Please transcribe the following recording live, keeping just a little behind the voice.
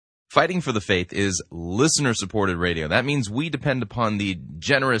Fighting for the Faith is listener-supported radio. That means we depend upon the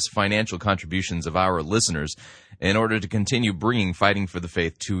generous financial contributions of our listeners in order to continue bringing Fighting for the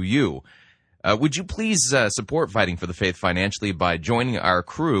Faith to you. Would you please support Fighting for the Faith financially by joining our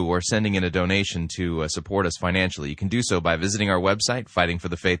crew or sending in a donation to support us financially? You can do so by visiting our website,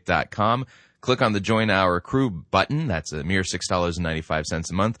 fightingforthefaith.com. Click on the Join Our Crew button. That's a mere $6.95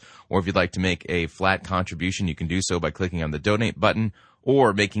 a month. Or if you'd like to make a flat contribution, you can do so by clicking on the Donate button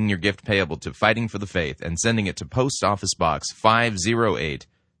or making your gift payable to Fighting for the Faith and sending it to Post Office Box 508,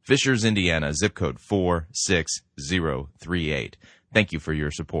 Fishers, Indiana, zip code 46038. Thank you for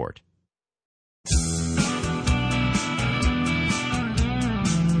your support.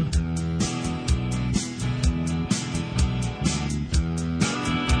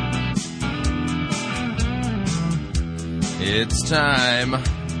 It's time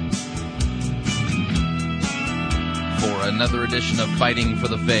for another edition of Fighting for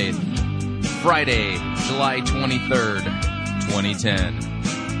the Faith, Friday, July 23rd,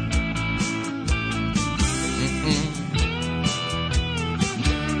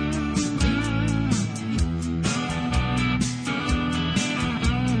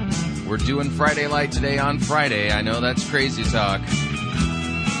 We're doing Friday Light today on Friday. I know that's crazy talk,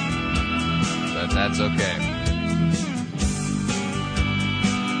 but that's okay.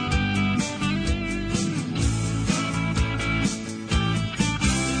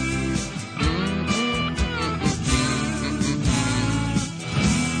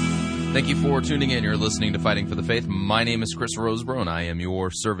 Thank you for tuning in. You're listening to Fighting for the Faith. My name is Chris Roseborough, and I am your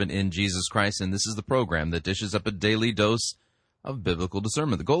servant in Jesus Christ, and this is the program that dishes up a daily dose of biblical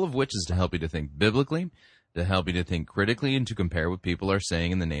discernment, the goal of which is to help you to think biblically, to help you to think critically, and to compare what people are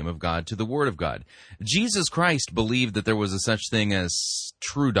saying in the name of God to the Word of God. Jesus Christ believed that there was a such thing as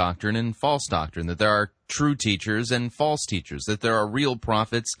true doctrine and false doctrine, that there are true teachers and false teachers, that there are real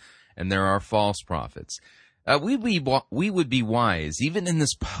prophets and there are false prophets. We would be wise, even in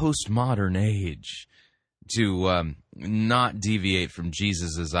this postmodern age, to not deviate from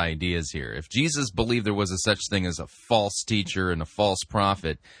Jesus' ideas here. If Jesus believed there was a such thing as a false teacher and a false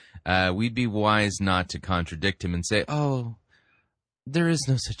prophet, we'd be wise not to contradict him and say, oh, there is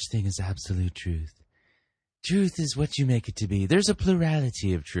no such thing as absolute truth. Truth is what you make it to be. There's a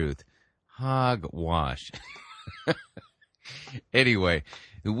plurality of truth. Hogwash. Anyway,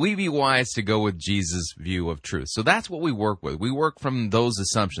 we be wise to go with Jesus' view of truth. So that's what we work with. We work from those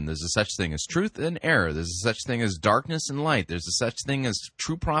assumptions. There's a such thing as truth and error. There's a such thing as darkness and light. There's a such thing as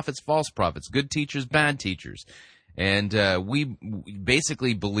true prophets, false prophets, good teachers, bad teachers. And we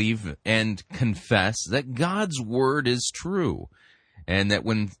basically believe and confess that God's word is true. And that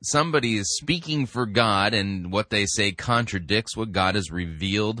when somebody is speaking for God and what they say contradicts what God has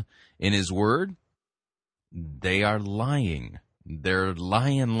revealed in his word, they are lying. They're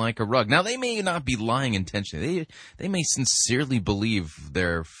lying like a rug. Now, they may not be lying intentionally. They may sincerely believe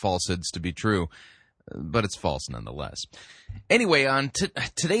their falsehoods to be true, but it's false nonetheless. Anyway, on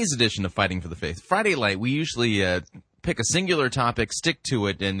today's edition of Fighting for the Faith, Friday Light, we usually pick a singular topic, stick to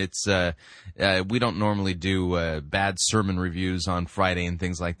it, and it's we don't normally do bad sermon reviews on Friday and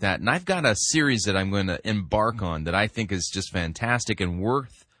things like that. And I've got a series that I'm going to embark on that I think is just fantastic and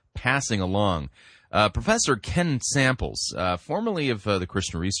worth passing along. Professor Ken Samples, formerly of the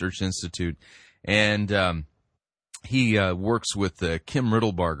Christian Research Institute, and he works with Kim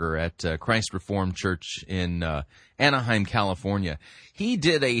Riddlebarger at Christ Reformed Church in Anaheim, California. He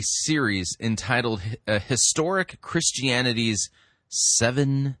did a series entitled Historic Christianity's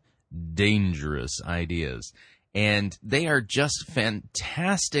 7 Dangerous Ideas. And they are just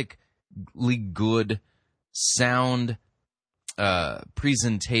fantastically good, sound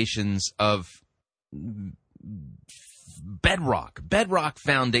presentations of bedrock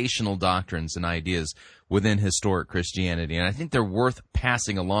foundational doctrines and ideas within historic Christianity, and I think they're worth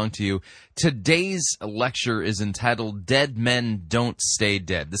passing along to you. Today's lecture is entitled Dead Men Don't Stay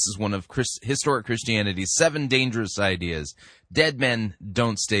Dead. This is one of historic Christianity's 7 dangerous ideas. Dead men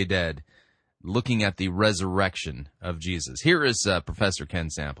don't stay dead, looking at the resurrection of Jesus. Here is Professor Ken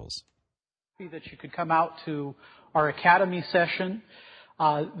Samples. That you could come out to our Academy session.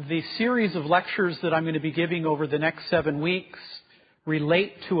 The series of lectures that I'm going to be giving over the next 7 weeks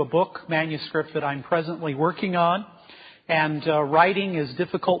relate to a book manuscript that I'm presently working on. And writing is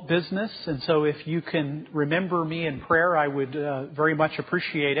difficult business, and so if you can remember me in prayer, I would very much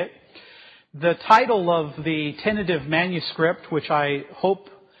appreciate it. The title of the tentative manuscript, which I hope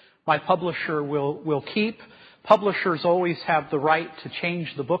my publisher will keep. Publishers always have the right to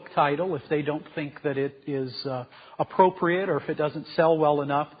change the book title if they don't think that it is appropriate or if it doesn't sell well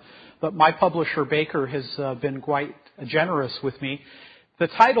enough. But my publisher, Baker, has been quite generous with me. The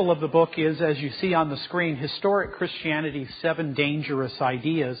title of the book is, as you see on the screen, Historic Christianity's 7 Dangerous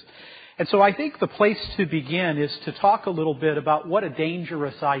Ideas. And so I think the place to begin is to talk a little bit about what a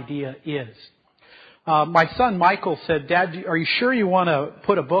dangerous idea is. My son Michael said, "Dad, are you sure you want to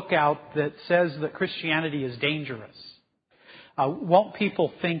put a book out that says that Christianity is dangerous? Won't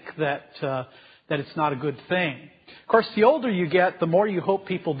people think that it's not a good thing?" Of course, the older you get, the more you hope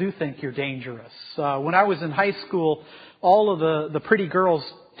people do think you're dangerous. When I was in high school, all of the pretty girls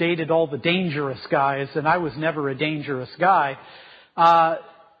dated all the dangerous guys, and I was never a dangerous guy.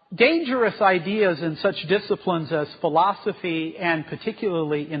 Dangerous ideas in such disciplines as philosophy and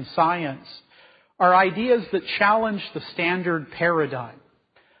particularly in science are ideas that challenge the standard paradigm.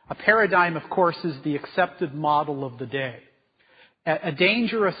 A paradigm, of course, is the accepted model of the day. A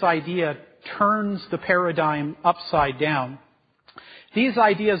dangerous idea turns the paradigm upside down. These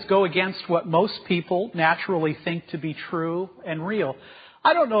ideas go against what most people naturally think to be true and real.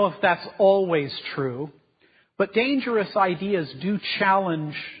 I don't know if that's always true, but dangerous ideas do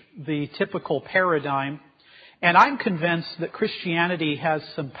challenge the typical paradigm, and I'm convinced that Christianity has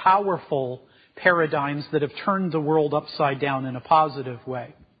some powerful paradigms that have turned the world upside down in a positive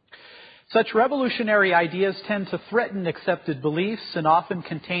way. Such revolutionary ideas tend to threaten accepted beliefs and often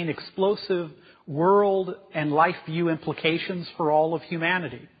contain explosive world and life view implications for all of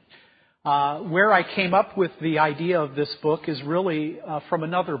humanity. Where I came up with the idea of this book is really from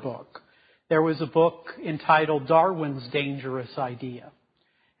another book. There was a book entitled Darwin's Dangerous Idea.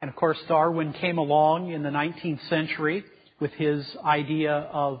 And of course, Darwin came along in the 19th century with his idea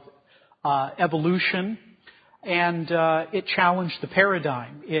of evolution, and it challenged the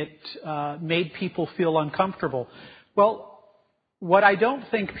paradigm. It made people feel uncomfortable. Well, what I don't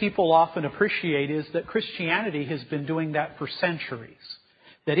think people often appreciate is that Christianity has been doing that for centuries,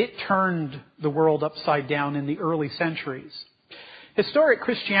 that it turned the world upside down in the early centuries. Historic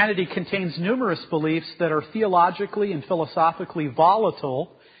Christianity contains numerous beliefs that are theologically and philosophically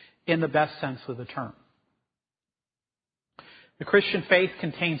volatile in the best sense of the term. The Christian faith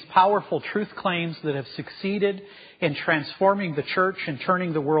contains powerful truth claims that have succeeded in transforming the church and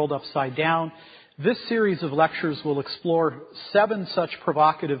turning the world upside down. This series of lectures will explore 7 such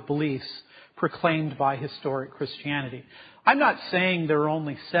provocative beliefs proclaimed by historic Christianity. I'm not saying there are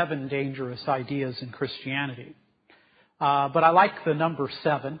only 7 dangerous ideas in Christianity, but I like the number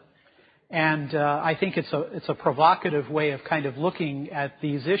 7, and I think it's a provocative way of kind of looking at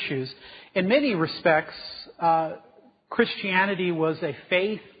these issues. In many respects, Christianity was a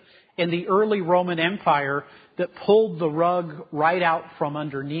faith in the early Roman Empire that pulled the rug right out from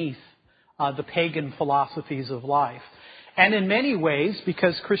underneath the pagan philosophies of life. And in many ways,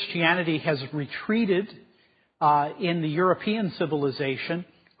 because Christianity has retreated in the European civilization,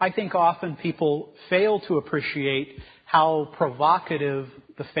 I think often people fail to appreciate how provocative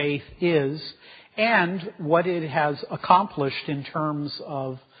the faith is and what it has accomplished in terms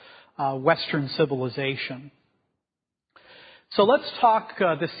of Western civilization. So let's talk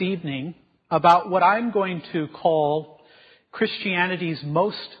this evening about what I'm going to call Christianity's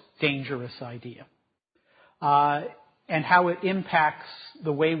most dangerous idea, and how it impacts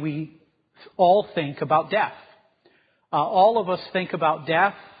the way we all think about death. All of us think about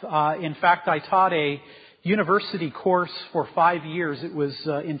death. In fact, I taught a university course for 5 years. It was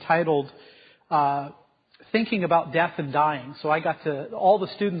entitled Thinking About Death and Dying. So all the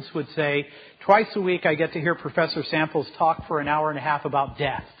students would say, twice a week I get to hear Professor Samples talk for an hour and a half about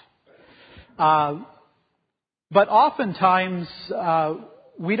death. But oftentimes,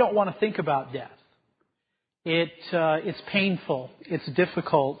 we don't want to think about death. It's painful. It's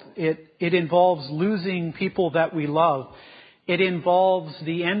difficult. It involves losing people that we love. It involves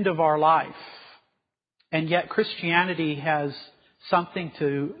the end of our life. And yet Christianity has something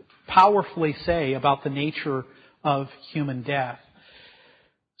to powerfully say about the nature of human death.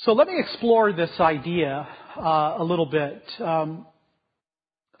 So let me explore this idea a little bit.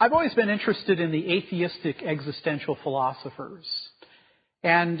 I've always been interested in the atheistic existential philosophers.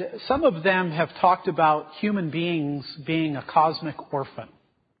 And some of them have talked about human beings being a cosmic orphan.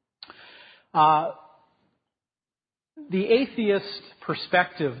 The atheist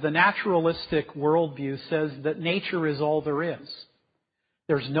perspective, the naturalistic worldview, says that nature is all there is.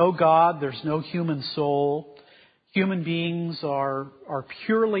 There's no God, there's no human soul. Human beings are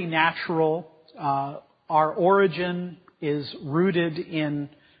purely natural. Our origin is rooted in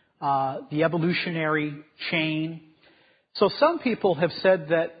the evolutionary chain. So some people have said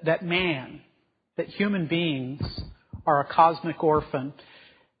that human beings are a cosmic orphan.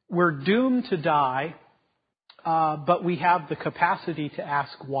 We're doomed to die, but we have the capacity to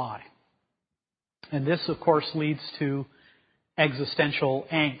ask why. And this, of course, leads to existential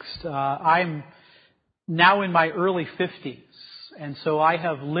angst. I'm now in my early 50s, and so I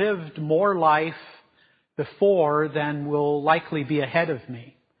have lived more life before than will likely be ahead of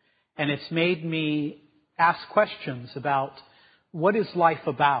me. And it's made me ask questions about what is life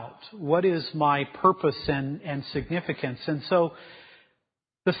about? What is my purpose and significance? And so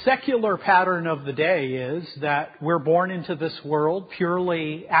the secular pattern of the day is that we're born into this world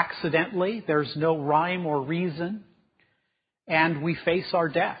purely accidentally. There's no rhyme or reason. And we face our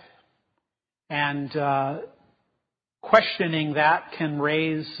death. And questioning that can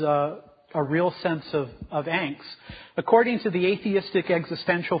raise a real sense of angst. According to the atheistic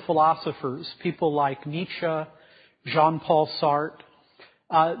existential philosophers, people like Nietzsche, Jean-Paul Sartre,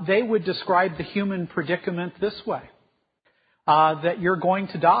 they would describe the human predicament this way, that you're going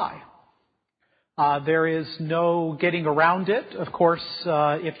to die. There is no getting around it. Of course,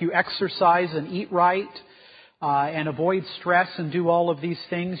 if you exercise and eat right, and avoid stress and do all of these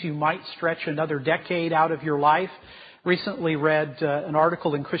things, you might stretch another decade out of your life. Recently read an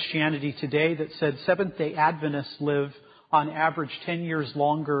article in Christianity Today that said Seventh-day Adventists live on average 10 years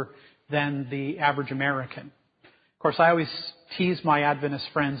longer than the average American. Of course, I always tease my Adventist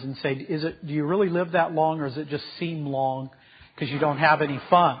friends and say, do you really live that long, or does it just seem long because you don't have any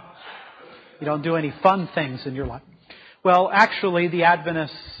fun? You don't do any fun things in your life. Well, actually, the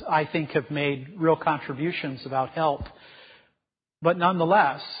Adventists, I think, have made real contributions about health. But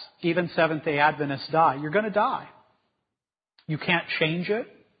nonetheless, even Seventh-day Adventists die. You're going to die. You can't change it.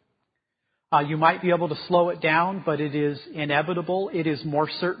 You might be able to slow it down, but it is inevitable. It is more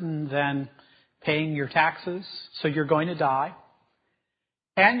certain than paying your taxes. So you're going to die.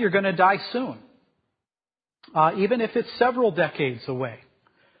 And you're going to die soon. Even if it's several decades away.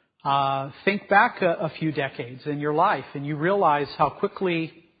 Think back a few decades in your life and you realize how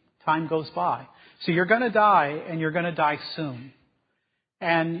quickly time goes by. So you're going to die, and you're going to die soon.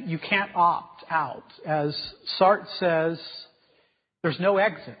 And you can't opt out. As Sartre says, there's no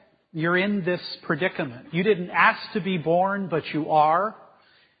exit. You're in this predicament. You didn't ask to be born, but you are.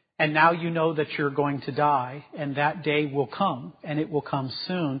 And now you know that you're going to die, and that day will come, and it will come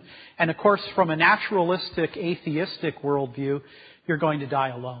soon. And of course, from a naturalistic, atheistic worldview, you're going to die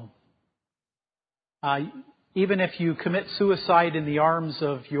alone. Even if you commit suicide in the arms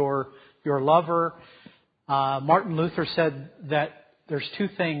of your lover, Martin Luther said that there's two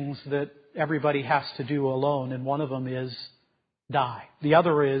things that everybody has to do alone, and one of them is die. The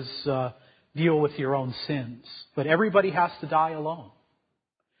other is deal with your own sins. But everybody has to die alone.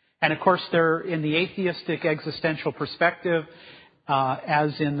 And of course, in the atheistic existential perspective,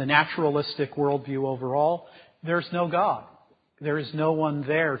 as in the naturalistic worldview overall, there's no God. There is no one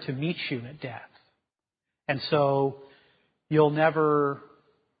there to meet you at death. And so you'll never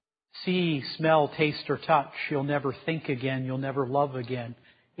see, smell, taste, or touch. You'll never think again. You'll never love again.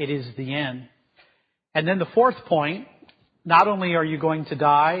 It is the end. And then the fourth point, not only are you going to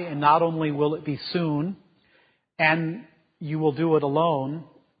die, and not only will it be soon, and you will do it alone,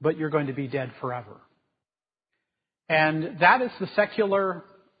 but you're going to be dead forever. And that is the secular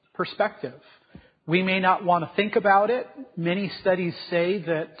perspective. We may not want to think about it. Many studies say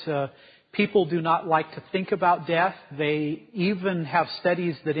that people do not like to think about death. They even have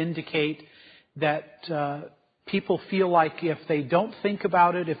studies that indicate that people feel like if they don't think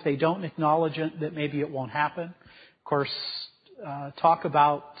about it, if they don't acknowledge it, that maybe it won't happen. Of course, talk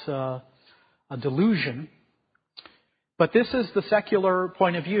about a delusion. But this is the secular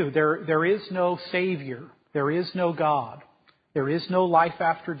point of view. There is no Savior. There is no God. There is no life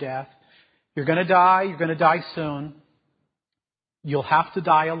after death. You're going to die. You're going to die soon. You'll have to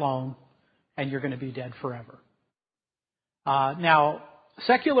die alone. And you're going to be dead forever. Now,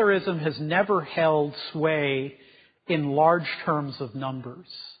 secularism has never held sway in large terms of numbers.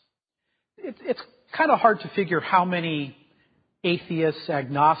 It's kind of hard to figure how many atheists,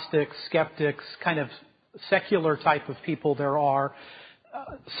 agnostics, skeptics, kind of secular type of people there are.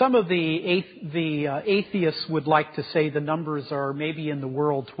 Some of the atheists would like to say the numbers are maybe in the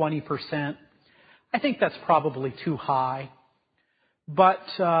world 20%. I think that's probably too high. But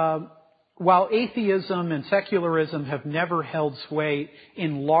while atheism and secularism have never held sway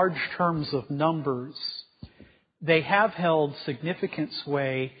in large terms of numbers, they have held significant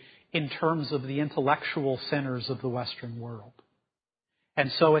sway in terms of the intellectual centers of the Western world.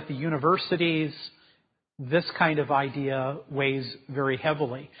 And so at the universities, this kind of idea weighs very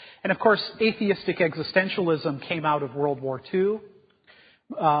heavily. And of course, atheistic existentialism came out of World War II.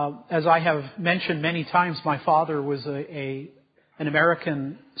 As I have mentioned many times, my father was an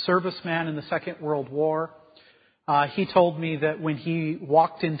American serviceman in the Second World War. He told me that when he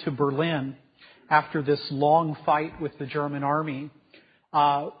walked into Berlin after this long fight with the German army,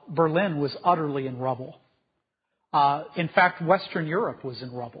 Berlin was utterly in rubble. In fact, Western Europe was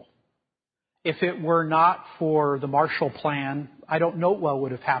in rubble. If it were not for the Marshall Plan, I don't know what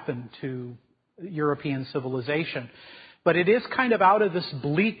would have happened to European civilization. But it is kind of out of this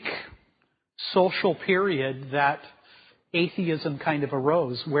bleak social period that atheism kind of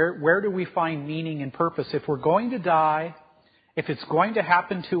arose. Where do we find meaning and purpose? If we're going to die, if it's going to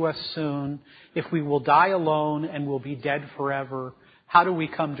happen to us soon, if we will die alone and we'll be dead forever, how do we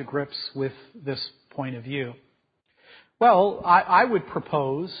come to grips with this point of view? Well, I would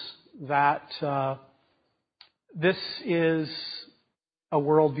propose that this is a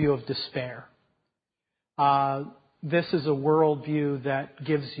worldview of despair. This is a worldview that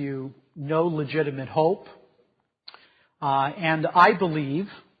gives you no legitimate hope. And I believe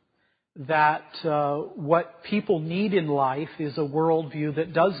that what people need in life is a worldview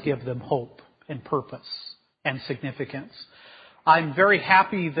that does give them hope and purpose and significance. I'm very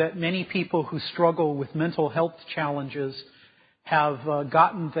happy that many people who struggle with mental health challenges have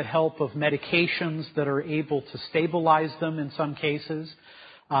gotten the help of medications that are able to stabilize them in some cases.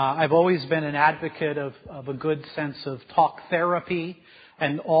 I've always been an advocate of a good sense of talk therapy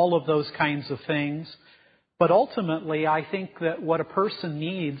and all of those kinds of things. But ultimately, I think that what a person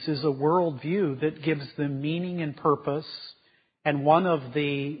needs is a worldview that gives them meaning and purpose. And one of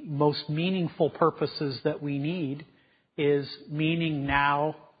the most meaningful purposes that we need is meaning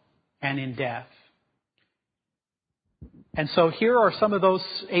now and in death. And so here are some of those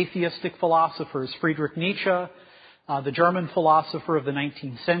atheistic philosophers. Friedrich Nietzsche, the German philosopher of the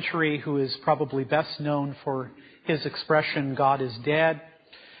 19th century, who is probably best known for his expression, God is dead.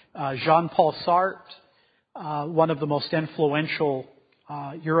 Jean-Paul Sartre, one of the most influential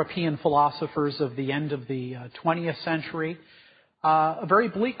European philosophers of the end of the 20th century, a very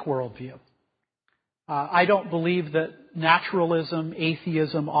bleak worldview. I don't believe that naturalism,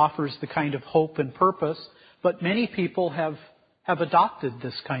 atheism offers the kind of hope and purpose, but many people have adopted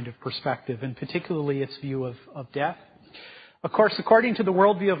this kind of perspective, and particularly its view of death. Of course, according to the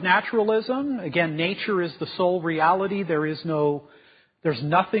worldview of naturalism, again, nature is the sole reality. There's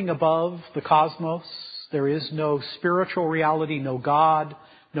nothing above the cosmos. There is no spiritual reality, no God,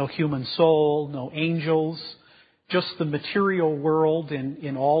 no human soul, no angels, just the material world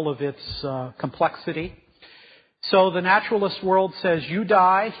in all of its complexity. So the naturalist world says you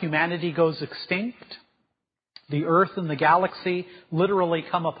die, humanity goes extinct. The Earth and the galaxy literally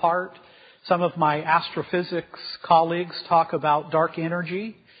come apart. Some of my astrophysics colleagues talk about dark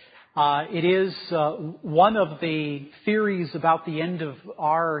energy. It is one of the theories about the end of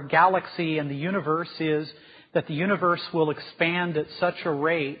our galaxy and the universe is that the universe will expand at such a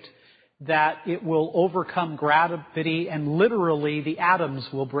rate that it will overcome gravity and literally the atoms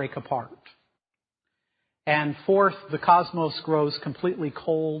will break apart. And fourth, the cosmos grows completely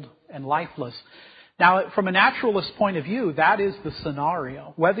cold and lifeless. Now, from a naturalist point of view, that is the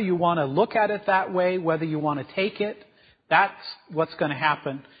scenario. Whether you want to look at it that way, whether you want to take it, that's what's going to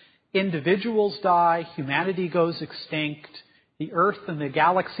happen. Individuals die, humanity goes extinct, the Earth and the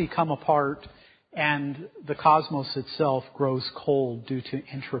galaxy come apart, and the cosmos itself grows cold due to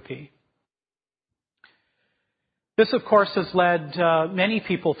entropy. This, of course, has led many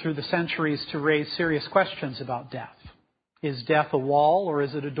people through the centuries to raise serious questions about death. Is death a wall or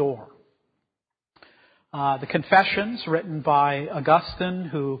is it a door? The Confessions, written by Augustine,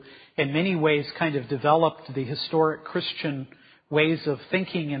 who in many ways kind of developed the historic Christian ways of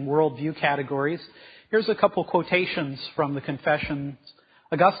thinking in worldview categories. Here's a couple quotations from the Confessions.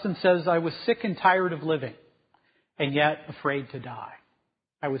 Augustine says, I was sick and tired of living, and yet afraid to die.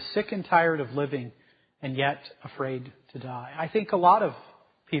 I was sick and tired of living, and yet afraid to die. I think a lot of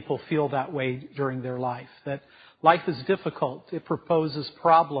people feel that way during their life, that life is difficult, it proposes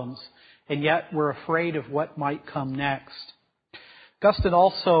problems, and yet we're afraid of what might come next. Augustine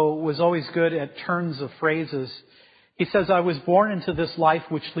also was always good at turns of phrases. He says, I was born into this life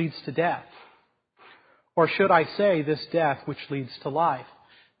which leads to death. Or should I say, this death which leads to life?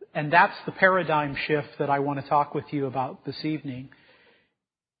 And that's the paradigm shift that I want to talk with you about this evening.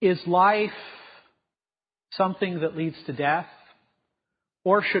 Is life something that leads to death?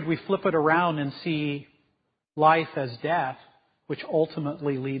 Or should we flip it around and see life as death, which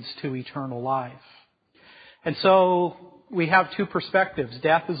ultimately leads to eternal life? And so we have two perspectives.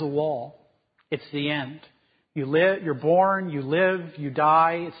 Death is a wall. It's the end. You live, you're born, you live, you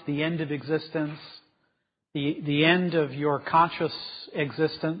die. It's the end of existence. The end of your conscious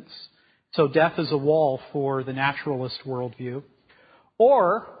existence. So death is a wall for the naturalist worldview.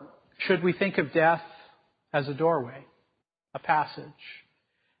 Or should we think of death as a doorway, a passage?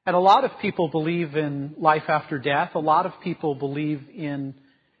 And a lot of people believe in life after death. A lot of people believe in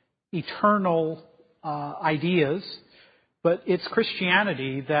eternal ideas. But it's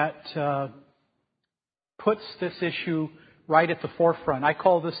Christianity that puts this issue right at the forefront. I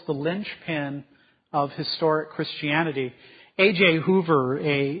call this the linchpin of historic Christianity. A.J. Hoover,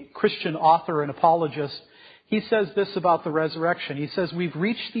 a Christian author and apologist, he says this about the resurrection. He says, we've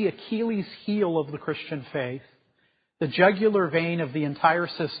reached the Achilles heel of the Christian faith, the jugular vein of the entire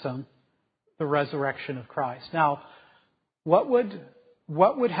system, the resurrection of Christ. Now, what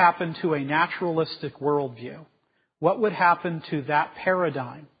would happen to a naturalistic worldview? What would happen to that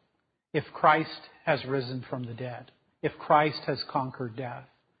paradigm if Christ has risen from the dead? If Christ has conquered death?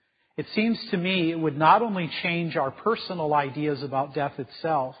 It seems to me it would not only change our personal ideas about death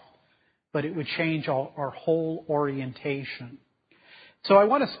itself, but it would change our whole orientation. So I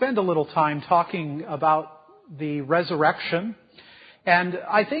want to spend a little time talking about the resurrection. And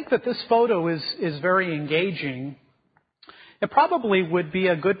I think that this photo is very engaging. It probably would be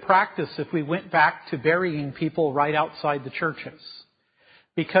a good practice if we went back to burying people right outside the churches.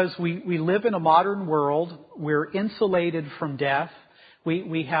 Because we live in a modern world. We're insulated from death.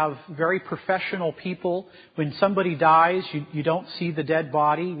 We have very professional people. When somebody dies, you don't see the dead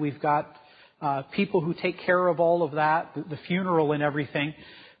body. We've got people who take care of all of that, the funeral and everything.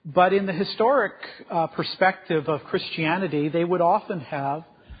 But in the historic perspective of Christianity, they would often have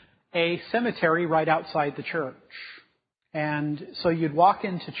a cemetery right outside the church. And so you'd walk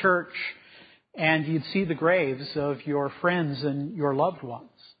into church and you'd see the graves of your friends and your loved ones.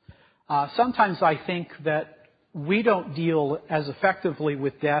 Sometimes I think that we don't deal as effectively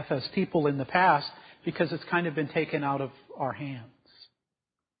with death as people in the past because it's kind of been taken out of our hands.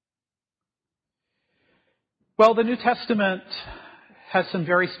 Well, the New Testament has some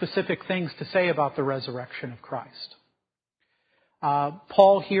very specific things to say about the resurrection of Christ.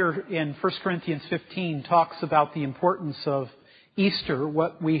 Paul here in 1 Corinthians 15 talks about the importance of Easter,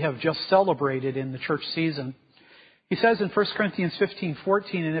 what we have just celebrated in the church season. He says in 1 Corinthians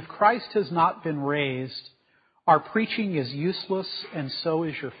 15:14, and if Christ has not been raised, our preaching is useless and so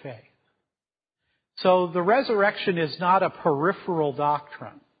is your faith. So the resurrection is not a peripheral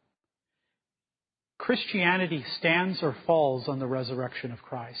doctrine. Christianity stands or falls on the resurrection of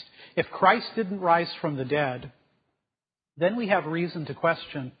Christ. If Christ didn't rise from the dead, then we have reason to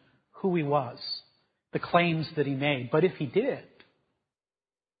question who he was, the claims that he made. But if he did,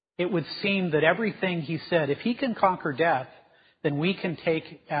 it would seem that everything he said, if he can conquer death, then we can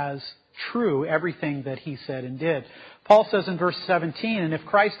take as true everything that he said and did. Paul says in verse 17, and if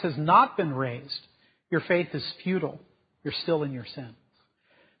Christ has not been raised, your faith is futile. You're still in your sins.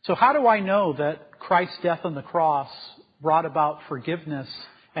 So how do I know that Christ's death on the cross brought about forgiveness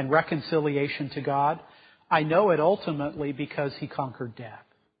and reconciliation to God? I know it ultimately because he conquered death.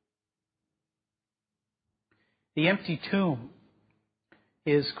 The empty tomb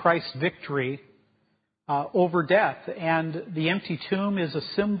is Christ's victory over death. And the empty tomb is a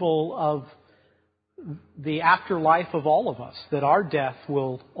symbol of the afterlife of all of us, that our death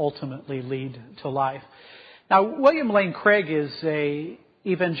will ultimately lead to life. Now, William Lane Craig is a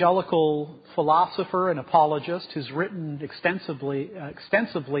evangelical philosopher and apologist who's written extensively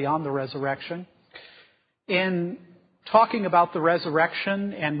on the resurrection. In talking about the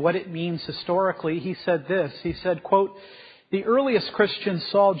resurrection and what it means historically, he said this. He said, quote, the earliest Christians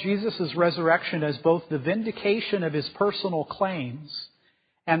saw Jesus' resurrection as both the vindication of his personal claims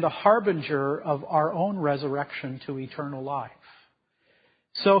and the harbinger of our own resurrection to eternal life.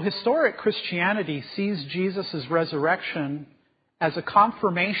 So historic Christianity sees Jesus' resurrection as a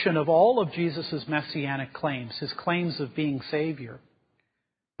confirmation of all of Jesus' messianic claims, his claims of being Savior.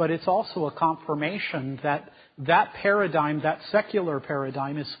 But it's also a confirmation that that paradigm, that secular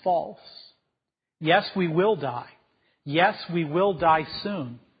paradigm, is false. Yes, we will die. Yes, we will die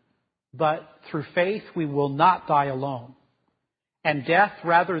soon. But through faith, we will not die alone. And death,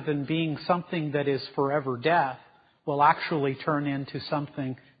 rather than being something that is forever death, will actually turn into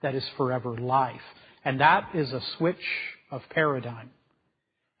something that is forever life. And that is a switch of paradigm.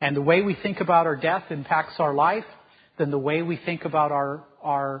 And the way we think about our death impacts our life, then the way we think about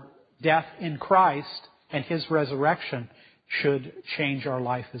our death in Christ and his resurrection should change our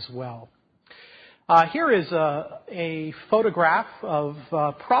life as well. Here is a photograph of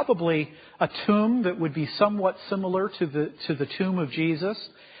probably a tomb that would be somewhat similar to the tomb of Jesus.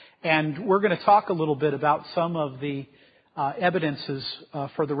 And we're going to talk a little bit about some of the evidences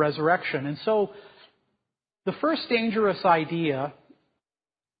for the resurrection. And so the first dangerous idea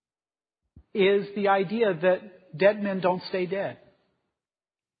is the idea that dead men don't stay dead.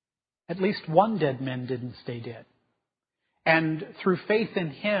 At least one dead man didn't stay dead. And through faith in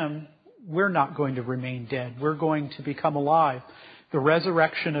Him, we're not going to remain dead. We're going to become alive. The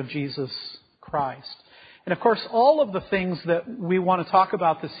resurrection of Jesus Christ. And of course, all of the things that we want to talk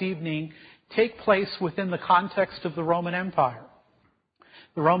about this evening take place within the context of the Roman Empire.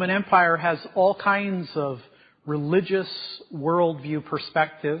 The Roman Empire has all kinds of religious worldview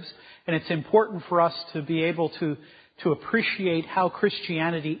perspectives, and it's important for us to be able to appreciate how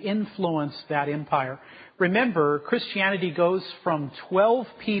Christianity influenced that empire. Remember, Christianity goes from 12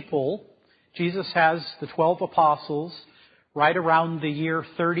 people. Jesus has the 12 apostles right around the year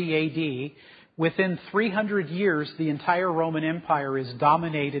 30 AD. Within 300 years, the entire Roman Empire is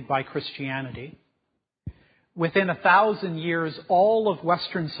dominated by Christianity. Within 1,000 years, all of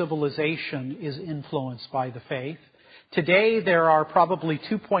Western civilization is influenced by the faith. Today, there are probably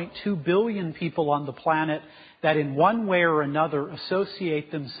 2.2 billion people on the planet that in one way or another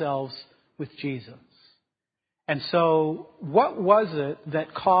associate themselves with Jesus. And so, what was it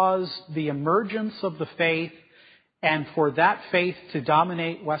that caused the emergence of the faith and for that faith to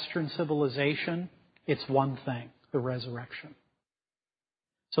dominate Western civilization? It's one thing, the resurrection.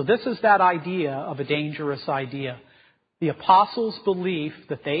 So this is that idea of a dangerous idea. The apostles' belief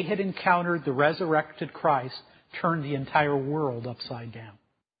that they had encountered the resurrected Christ turned the entire world upside down.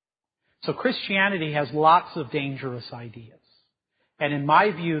 So Christianity has lots of dangerous ideas. And in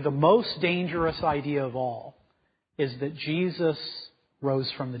my view, the most dangerous idea of all is that Jesus rose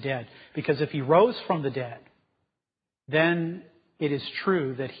from the dead. Because if He rose from the dead, then it is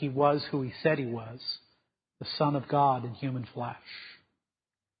true that He was who He said He was, the Son of God in human flesh.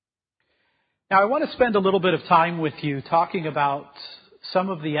 Now, I want to spend a little bit of time with you talking about some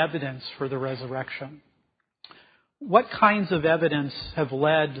of the evidence for the resurrection. What kinds of evidence have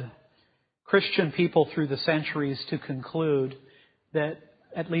led Christian people through the centuries to conclude that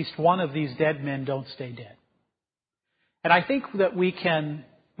at least one of these dead men don't stay dead? And I think that we can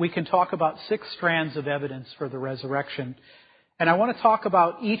talk about 6 strands of evidence for the resurrection. And I want to talk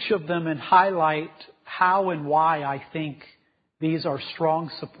about each of them and highlight how and why I think these are strong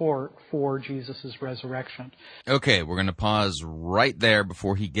support for Jesus' resurrection. Okay, we're going to pause right there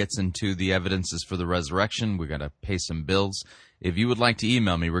before he gets into the evidences for the resurrection. We've got to pay some bills. If you would like to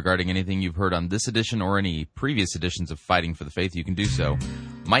email me regarding anything you've heard on this edition or any previous editions of Fighting for the Faith, you can do so.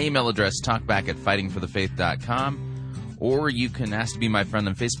 My email address, talkback@fightingforthefaith.com. Or you can ask to be my friend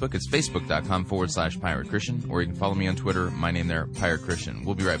on Facebook. It's facebook.com/Pirate Christian. Or you can follow me on Twitter. My name there, Pirate Christian.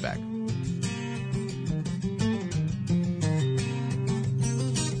 We'll be right back.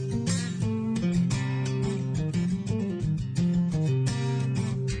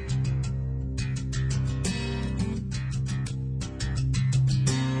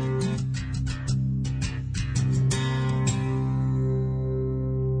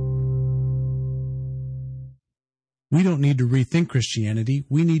 We don't need to rethink Christianity.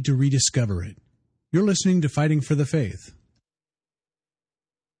 We need to rediscover it. You're listening to Fighting for the Faith.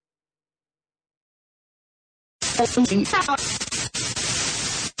 You're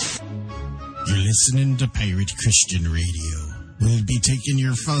listening to Pirate Christian Radio. We'll be taking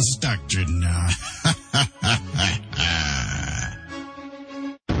your false doctrine now.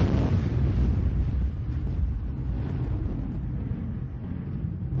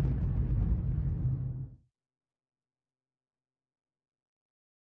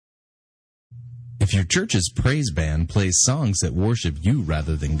 If your church's praise band plays songs that worship you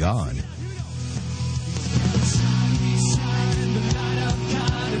rather than God,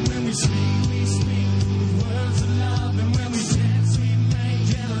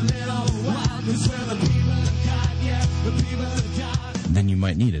 then you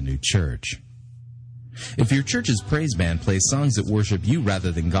might need a new church. If your church's praise band plays songs that worship you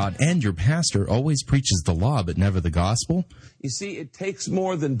rather than God, and your pastor always preaches the law but never the gospel, you see, it takes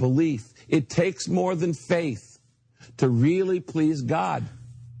more than belief. It takes more than faith to really please God.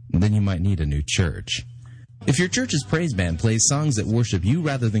 Then you might need a new church. If your church's praise band plays songs that worship you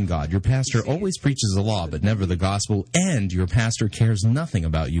rather than God, your pastor always preaches the law but never the gospel, and your pastor cares nothing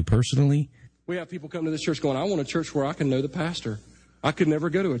about you personally. We have people come to this church going, I want a church where I can know the pastor. I could never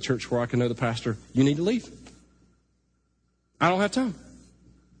go to a church where I can know the pastor. You need to leave. I don't have time.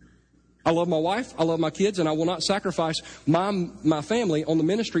 I love my wife, I love my kids, and I will not sacrifice my family on the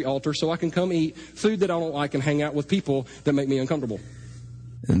ministry altar so I can come eat food that I don't like and hang out with people that make me uncomfortable.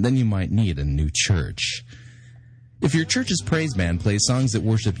 And then you might need a new church. If your church's praise band plays songs that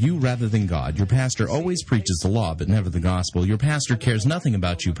worship you rather than God, your pastor always preaches the law but never the gospel, your pastor cares nothing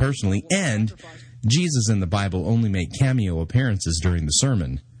about you personally, and Jesus and the Bible only make cameo appearances during the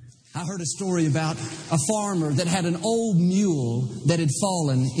sermon. I heard a story about a farmer that had an old mule that had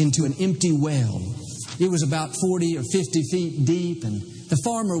fallen into an empty well. It was about 40 or 50 feet deep, and the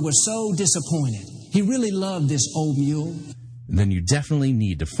farmer was so disappointed. He really loved this old mule. Then you definitely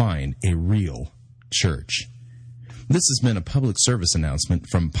need to find a real church. This has been a public service announcement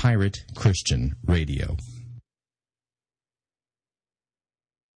from Pirate Christian Radio.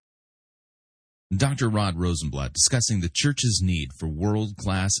 Dr. Rod Rosenblatt discussing the Church's need for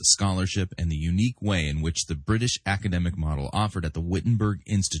world-class scholarship and the unique way in which the British academic model offered at the Wittenberg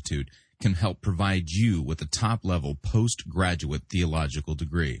Institute can help provide you with a top-level postgraduate theological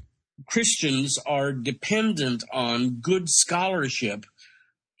degree. Christians are dependent on good scholarship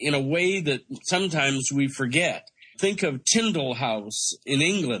in a way that sometimes we forget. Think of Tyndale House in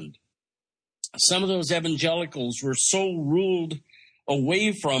England. Some of those evangelicals were so ruled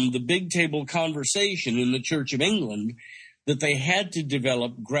away from the big table conversation in the Church of England that they had to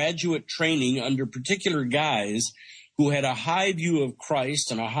develop graduate training under particular guys who had a high view of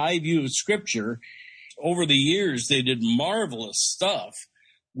Christ and a high view of Scripture. Over the years, they did marvelous stuff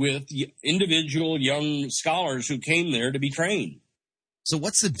with individual young scholars who came there to be trained. So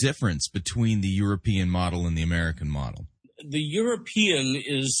what's the difference between the European model and the American model? The European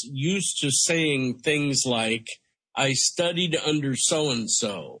is used to saying things like, I studied under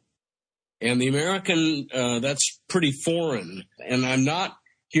so-and-so. And the American, that's pretty foreign. And I'm not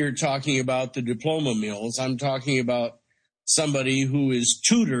here talking about the diploma mills. I'm talking about somebody who is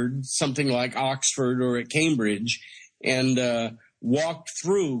tutored, something like Oxford or at Cambridge, and walked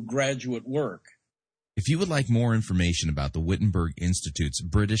through graduate work. If you would like more information about the Wittenberg Institute's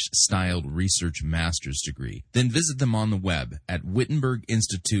British-styled research master's degree, then visit them on the web at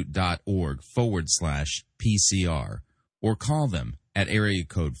wittenberginstitute.org/PCR or call them at area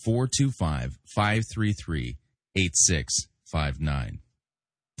code 425-533-8659.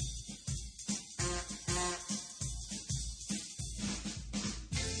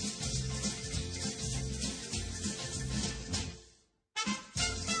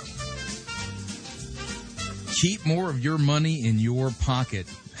 Keep more of your money in your pocket.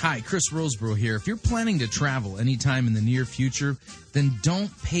 Hi, Chris Roseborough here. If you're planning to travel anytime in the near future, then don't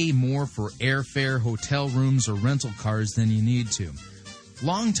pay more for airfare, hotel rooms, or rental cars than you need to.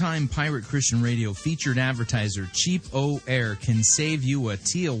 Longtime Pirate Christian Radio featured advertiser Cheap O Air can save you a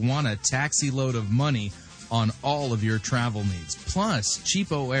Tijuana taxi load of money on all of your travel needs. Plus,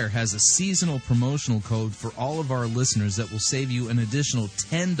 Cheap O Air has a seasonal promotional code for all of our listeners that will save you an additional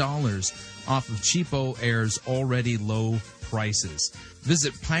 $10 off of Cheap O Air's already low prices.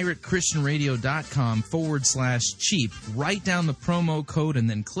 Visit piratechristianradio.com/cheap, write down the promo code, and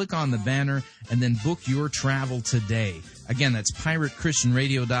then click on the banner, and then book your travel today. Again, that's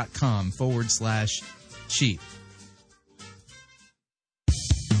piratechristianradio.com/cheap.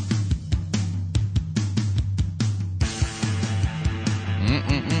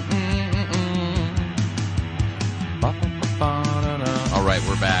 All right,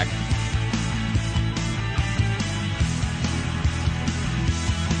 we're back.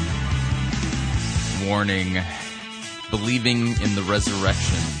 Warning, believing in the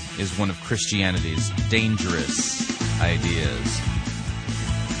resurrection is one of Christianity's dangerous ideas.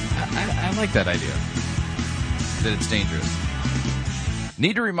 I like that idea, that it's dangerous.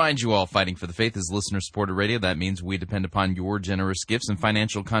 Need to remind you all, Fighting for the Faith is listener-supported radio. That means we depend upon your generous gifts and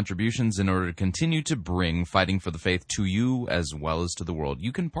financial contributions in order to continue to bring Fighting for the Faith to you as well as to the world.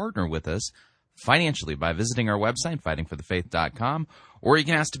 You can partner with us financially by visiting our website, fightingforthefaith.com, or you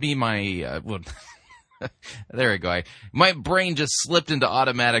can ask to be my... there we go. My brain just slipped into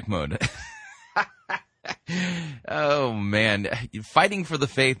automatic mode. Oh, man.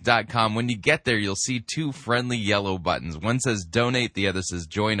 Fightingforthefaith.com. When you get there, you'll see two friendly yellow buttons. One says donate, the other says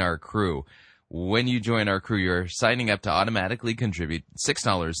join our crew. When you join our crew, you're signing up to automatically contribute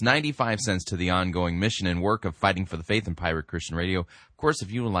 $6.95 to the ongoing mission and work of Fighting for the Faith and Pirate Christian Radio. Of course,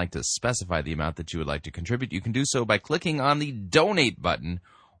 if you would like to specify the amount that you would like to contribute, you can do so by clicking on the donate button,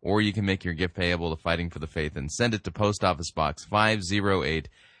 or you can make your gift payable to Fighting for the Faith and send it to Post Office Box 508,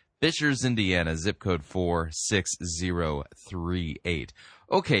 Fishers, Indiana, zip code 46038.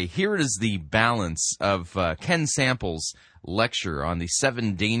 Okay, here is the balance of Ken Sample's lecture on the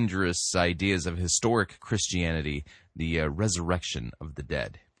 7 dangerous ideas of historic Christianity, the resurrection of the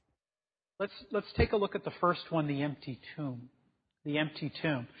dead. Let's take a look at the first one, the empty tomb. The empty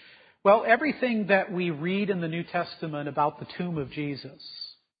tomb. Well, everything that we read in the New Testament about the tomb of Jesus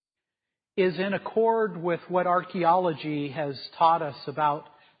is in accord with what archaeology has taught us about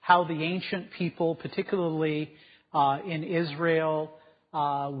how the ancient people, particularly in Israel,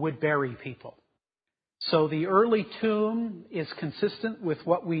 would bury people. So the early tomb is consistent with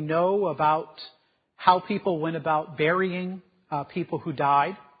what we know about how people went about burying people who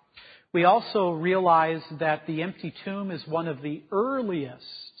died. We also realize that the empty tomb is one of the earliest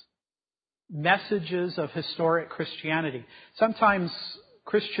messages of historic Christianity. Sometimes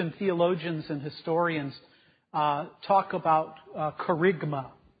Christian theologians and historians talk about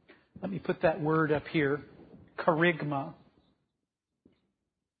kerygma. Let me put that word up here. Kerygma.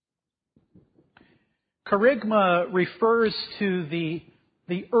 Kerygma refers to the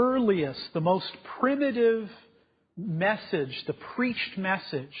earliest, the most primitive message, the preached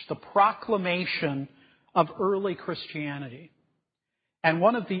message, the proclamation of early Christianity. And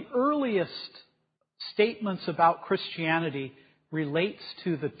one of the earliest statements about Christianity relates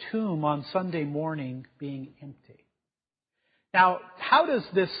to the tomb on Sunday morning being empty. Now, how does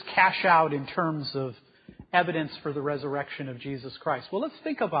this cash out in terms of evidence for the resurrection of Jesus Christ? Well, let's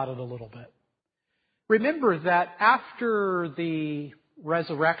think about it a little bit. Remember that after the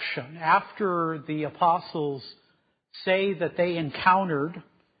resurrection, after the apostles say that they encountered,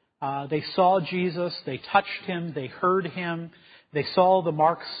 they saw Jesus, they touched Him, they heard Him, they saw the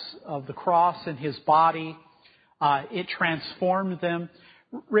marks of the cross in His body, it transformed them.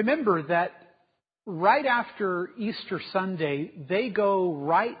 Remember that right after Easter Sunday, they go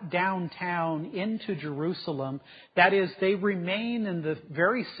right downtown into Jerusalem. That is, they remain in the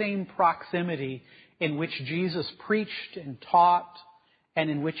very same proximity in which Jesus preached and taught and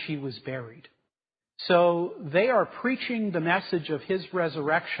in which He was buried. So they are preaching the message of His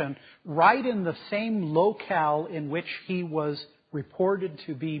resurrection right in the same locale in which He was reported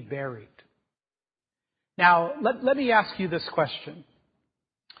to be buried. Now, let me ask you this question.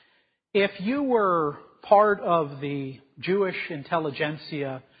 If you were part of the Jewish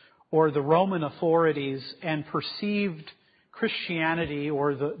intelligentsia or the Roman authorities and perceived Christianity,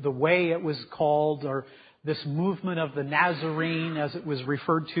 or the way it was called, or this movement of the Nazarene as it was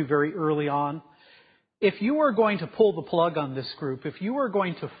referred to very early on, if you were going to pull the plug on this group, if you were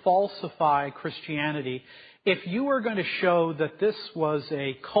going to falsify Christianity, if you were going to show that this was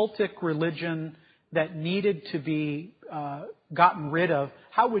a cultic religion that needed to be gotten rid of,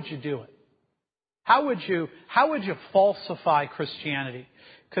 how would you do it? How would you falsify Christianity?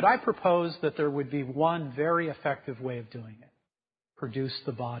 Could I propose that there would be one very effective way of doing it? Produce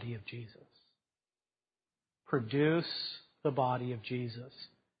the body of Jesus. Produce the body of Jesus.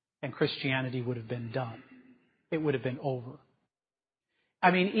 And Christianity would have been done. It would have been over.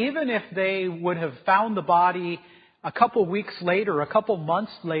 I mean, even if they would have found the body a couple weeks later, a couple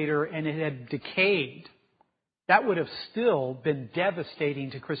months later, and it had decayed, that would have still been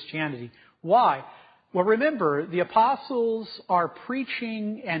devastating to Christianity. Why? Well, remember, the apostles are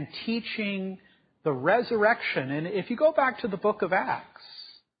preaching and teaching the resurrection. And if you go back to the book of Acts,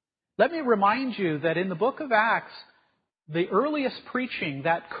 let me remind you that in the book of Acts, the earliest preaching,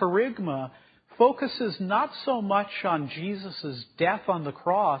 that kerygma, focuses not so much on Jesus' death on the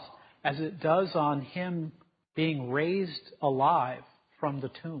cross as it does on Him being raised alive from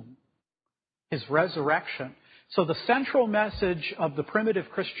the tomb. His resurrection. So the central message of the primitive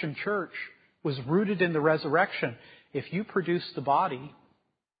Christian church was rooted in the resurrection. If you produce the body,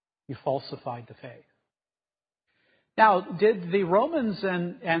 you falsified the faith. Now, did the Romans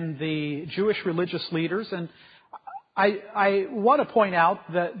and the Jewish religious leaders, and I want to point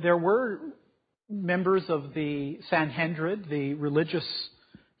out that there were members of the Sanhedrin, the religious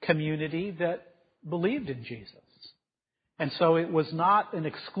community, that believed in Jesus. And so it was not an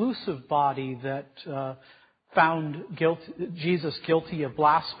exclusive body that found Jesus guilty of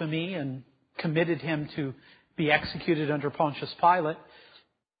blasphemy and committed Him to be executed under Pontius Pilate.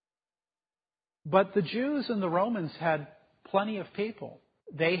 But the Jews and the Romans had plenty of people.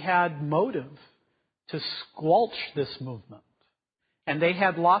 They had motive to squelch this movement. And they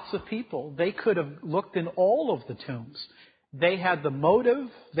had lots of people. They could have looked in all of the tombs. They had the motive,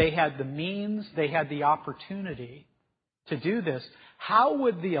 they had the means, they had the opportunity to do this. How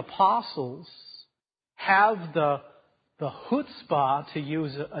would the apostles have the chutzpah, to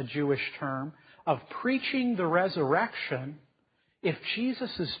use a Jewish term, of preaching the resurrection if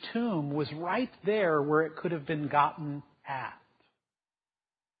Jesus' tomb was right there where it could have been gotten at?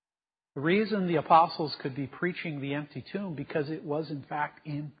 The reason the apostles could be preaching the empty tomb, because it was in fact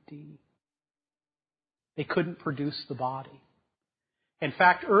empty. They couldn't produce the body. In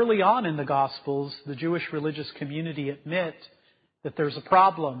fact, early on in the Gospels, the Jewish religious community admit that there's a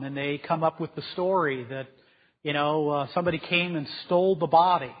problem, and they come up with the story that, somebody came and stole the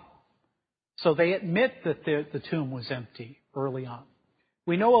body. So they admit that the tomb was empty early on.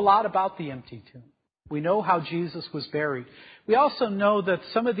 We know a lot about the empty tomb. We know how Jesus was buried. We also know that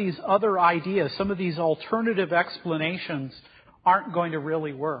some of these other ideas, some of these alternative explanations aren't going to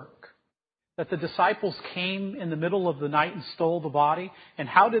really work. That the disciples came in the middle of the night and stole the body? And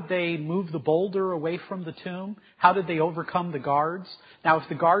how did they move the boulder away from the tomb? How did they overcome the guards? Now, if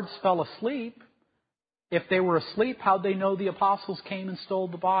the guards fell asleep, if they were asleep, how'd they know the apostles came and stole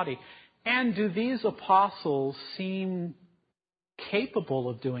the body? And do these apostles seem capable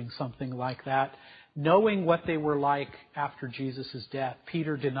of doing something like that, knowing what they were like after Jesus' death?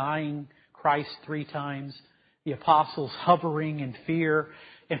 Peter denying Christ 3 times, the apostles hovering in fear.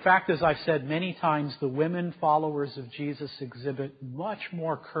 In fact, as I've said many times, the women followers of Jesus exhibit much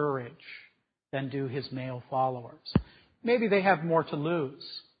more courage than do his male followers. Maybe they have more to lose.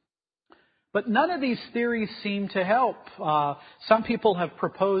 But none of these theories seem to help. Some people have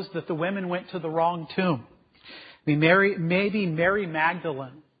proposed that the women went to the wrong tomb. Maybe Mary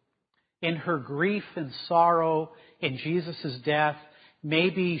Magdalene, in her grief and sorrow in Jesus' death,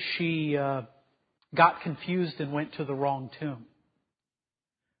 maybe she got confused and went to the wrong tomb.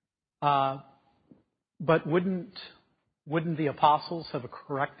 But wouldn't the apostles have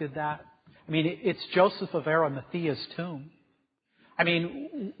corrected that? I mean, it's Joseph of Arimathea's tomb. I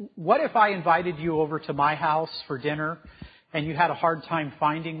mean, what if I invited you over to my house for dinner and you had a hard time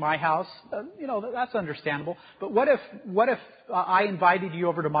finding my house? That's understandable. But what if I invited you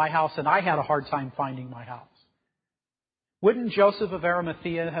over to my house and I had a hard time finding my house? Wouldn't Joseph of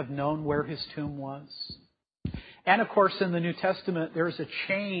Arimathea have known where his tomb was? And of course, in the New Testament, there's a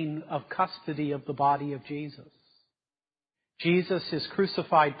chain of custody of the body of Jesus. Jesus is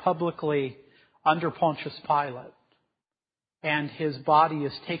crucified publicly under Pontius Pilate, and his body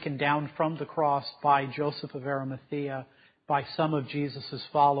is taken down from the cross by Joseph of Arimathea, by some of Jesus'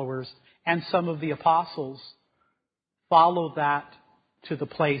 followers, and some of the apostles follow that to the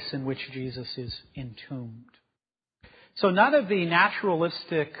place in which Jesus is entombed. So none of the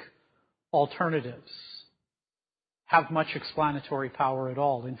naturalistic alternatives have much explanatory power at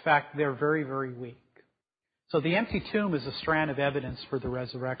all. In fact, they're very, very weak. So the empty tomb is a strand of evidence for the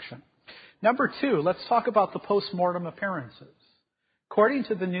resurrection. Number 2, let's talk about the post-mortem appearances. According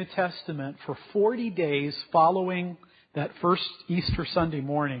to the New Testament, for 40 days following that first Easter Sunday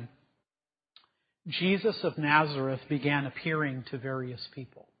morning, Jesus of Nazareth began appearing to various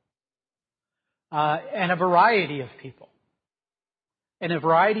people. And a variety of people. In a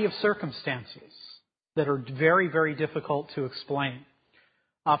variety of circumstances that are very, very difficult to explain.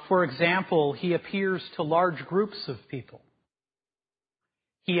 For example, he appears to large groups of people.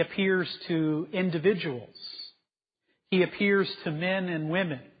 He appears to individuals. He appears to men and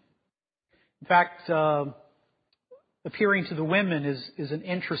women. In fact, appearing to the women is an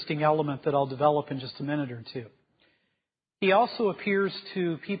interesting element that I'll develop in just a minute or two. He also appears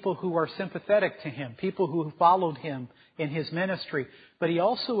to people who are sympathetic to him, people who followed him in his ministry, but he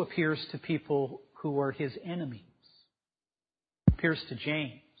also appears to people who are his enemies. He appears to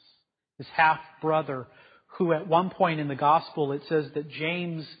James, his half-brother, who at one point in the gospel it says that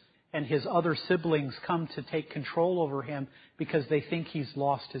James and his other siblings come to take control over him because they think he's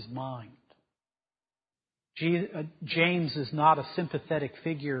lost his mind. James is not a sympathetic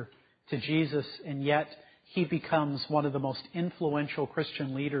figure to Jesus, and yet he becomes one of the most influential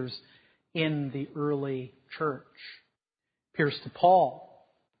Christian leaders in the early church. Appears to Paul,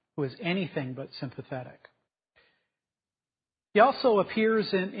 who is anything but sympathetic. He also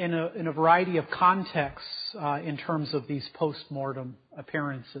appears in a variety of contexts in terms of these post-mortem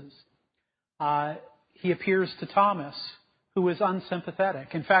appearances. He appears to Thomas, who is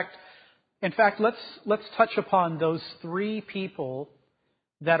unsympathetic. In fact, let's touch upon those 3 people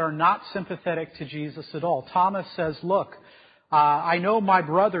that are not sympathetic to Jesus at all. Thomas says, look, I know my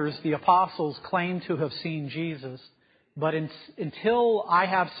brothers, the apostles, claim to have seen Jesus, but until I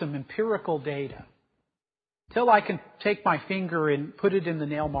have some empirical data, till I can take my finger and put it in the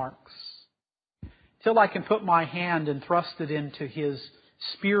nail marks, till I can put my hand and thrust it into his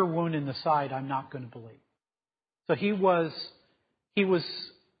spear wound in the side, I'm not going to believe. So he was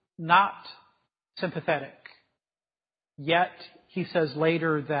not sympathetic. Yet, he says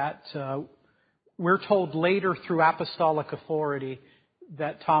later that we're told later through apostolic authority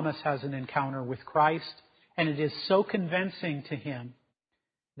that Thomas has an encounter with Christ, and it is so convincing to him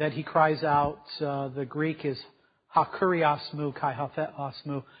that he cries out, the Greek is hakuriasmu kai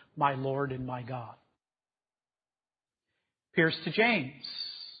hatheasmu, my Lord and my God. Appears to James.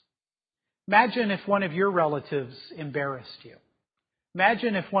 Imagine if one of your relatives embarrassed you.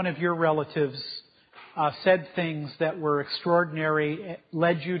 Imagine if one of your relatives said things that were extraordinary,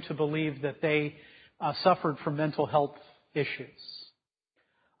 led you to believe that they suffered from mental health issues.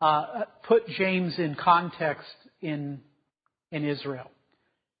 Put James in context in Israel.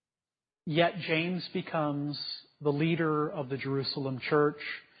 Yet James becomes the leader of the Jerusalem church,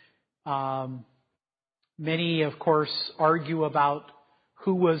 Many, of course, argue about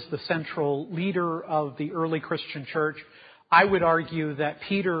who was the central leader of the early Christian church. I would argue that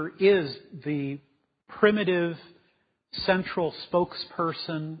Peter is the primitive central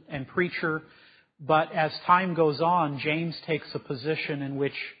spokesperson and preacher, but as time goes on, James takes a position in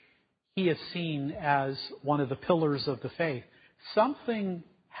which he is seen as one of the pillars of the faith. Something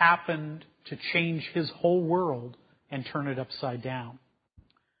happened to change his whole world and turn it upside down.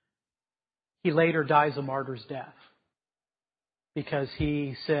 He later dies a martyr's death because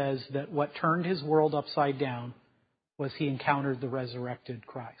he says that what turned his world upside down was he encountered the resurrected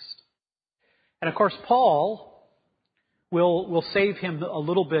Christ. And of course, Paul, we'll save him a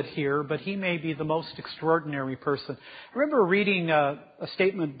little bit here, but he may be the most extraordinary person. I remember reading a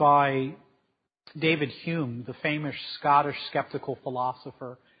statement by David Hume, the famous Scottish skeptical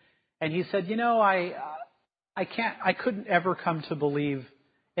philosopher, and he said, I couldn't ever come to believe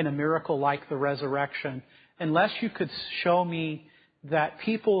in a miracle like the resurrection unless you could show me that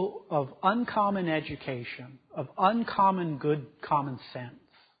people of uncommon education, of uncommon good common sense,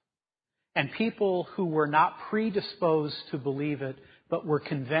 and people who were not predisposed to believe it, but were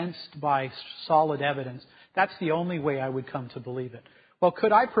convinced by solid evidence, that's the only way I would come to believe it. Well,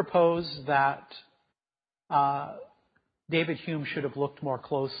 could I propose that David Hume should have looked more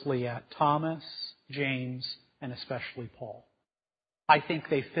closely at Thomas, James, and especially Paul? I think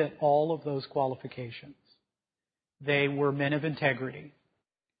they fit all of those qualifications. They were men of integrity.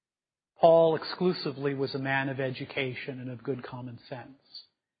 Paul exclusively was a man of education and of good common sense.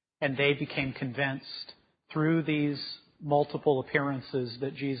 And they became convinced through these multiple appearances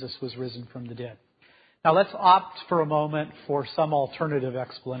that Jesus was risen from the dead. Now let's opt for a moment for some alternative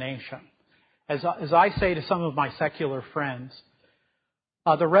explanation. As I say to some of my secular friends,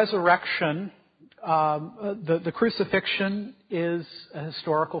 the resurrection, the crucifixion is a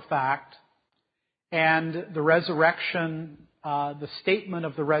historical fact, and the resurrection, the statement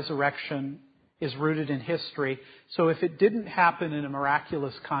of the resurrection is rooted in history. So if it didn't happen in a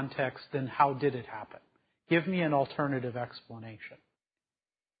miraculous context, then how did it happen? Give me an alternative explanation.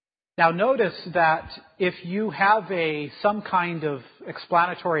 Now notice that if you have some kind of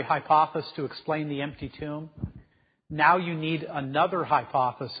explanatory hypothesis to explain the empty tomb, now you need another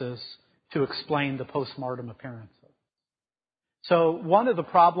hypothesis to explain the postmortem appearances. So one of the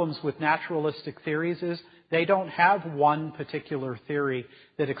problems with naturalistic theories is they don't have one particular theory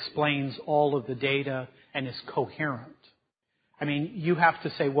that explains all of the data and is coherent. I mean, you have to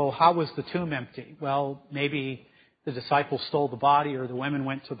say, well, how was the tomb empty? Well, maybe the disciples stole the body, or the women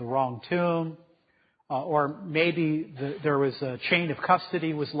went to the wrong tomb, or maybe there was a chain of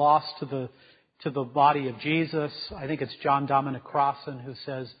custody was lost to the body of Jesus. I think it's John Dominic Crossan who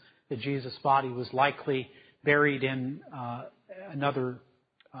says that Jesus' body was likely buried in another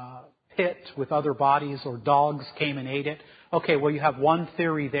pit with other bodies, or dogs came and ate it. Okay, well, you have one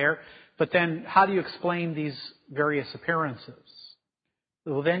theory there, but then how do you explain these various appearances?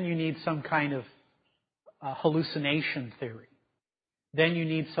 Well, then you need some kind of hallucination theory. Then you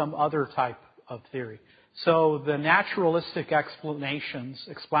need some other type of theory. So the naturalistic explanations,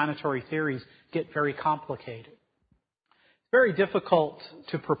 explanatory theories, get very complicated. It's very difficult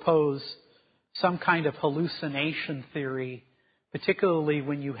to propose some kind of hallucination theory, particularly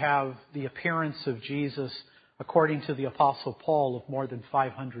when you have the appearance of Jesus, according to the Apostle Paul, of more than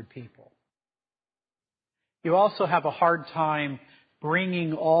 500 people. You also have a hard time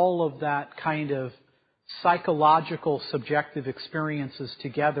bringing all of that kind of psychological, subjective experiences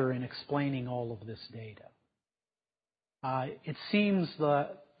together and explaining all of this data. It seems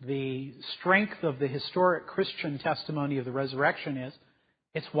the strength of the historic Christian testimony of the resurrection is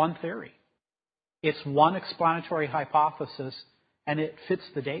it's one theory. It's one explanatory hypothesis, and it fits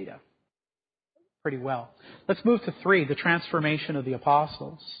the data pretty well. Let's move to 3, the transformation of the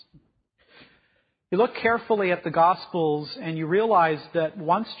apostles. You look carefully at the Gospels and you realize that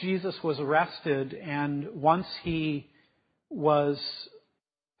once Jesus was arrested and once he was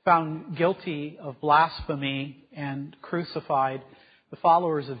found guilty of blasphemy and crucified, the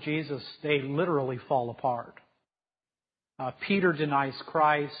followers of Jesus, they literally fall apart. Peter denies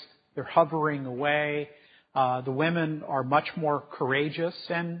Christ. They're hovering away. The women are much more courageous.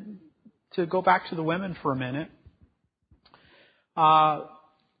 And to go back to the women for a minute,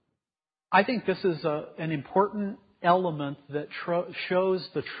 I think this is an important element that shows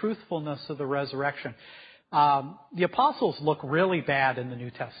the truthfulness of the resurrection. The apostles look really bad in the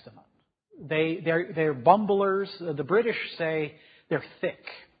New Testament. They're bumblers. The British say they're thick.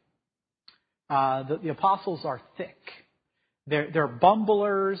 The apostles are thick. They're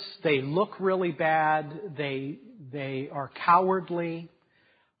bumblers. They look really bad. They are cowardly.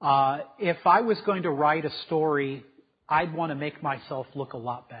 If I was going to write a story, I'd want to make myself look a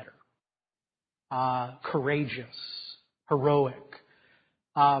lot better. Courageous, heroic.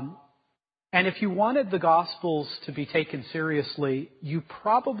 And if you wanted the Gospels to be taken seriously, you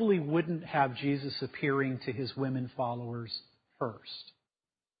probably wouldn't have Jesus appearing to his women followers first.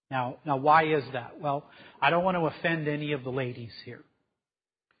 Now, why is that? Well, I don't want to offend any of the ladies here.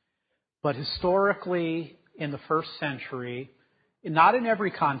 But historically, in the first century, not in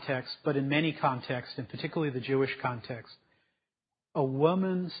every context, but in many contexts, and particularly the Jewish context, a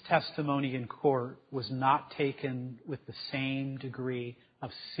woman's testimony in court was not taken with the same degree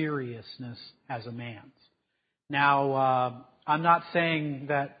of seriousness as a man's. Now, I'm not saying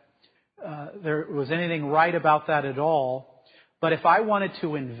that there was anything right about that at all, but if I wanted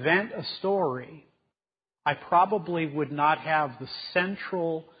to invent a story, I probably would not have the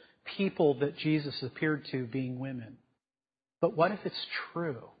central people that Jesus appeared to being women. But what if it's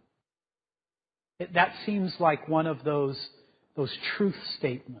true? That seems like one of those truth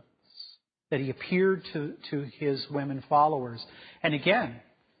statements that he appeared to his women followers. And again,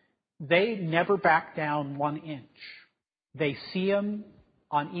 they never back down 1 inch. They see him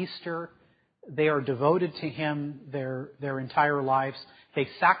on Easter. They are devoted to him their entire lives. They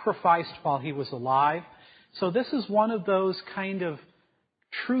sacrificed while he was alive. So this is one of those kind of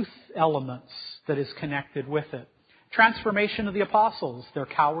truth elements that is connected with it. Transformation of the apostles. They're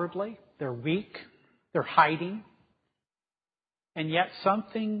cowardly. They're weak. They're hiding. And yet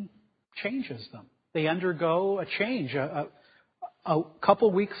something changes them. They undergo a change. A couple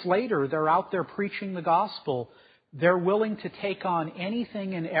weeks later, they're out there preaching the gospel. They're willing to take on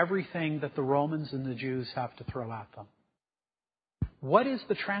anything and everything that the Romans and the Jews have to throw at them. What is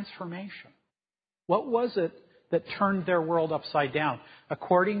the transformation? What was it that turned their world upside down?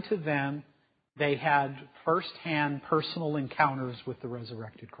 According to them, they had first-hand personal encounters with the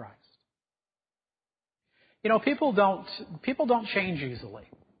resurrected Christ. You know, people don't change easily.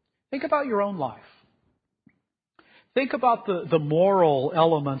 Think about your own life. Think about the moral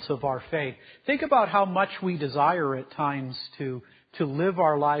elements of our faith. Think about how much we desire at times to live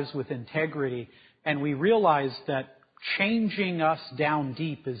our lives with integrity, and we realize that changing us down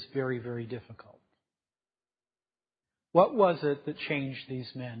deep is very, very difficult. What was it that changed these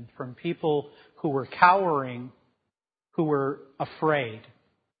men from people who were cowering, who were afraid,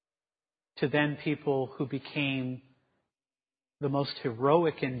 to then people who became the most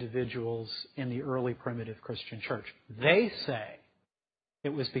heroic individuals in the early primitive Christian church? They say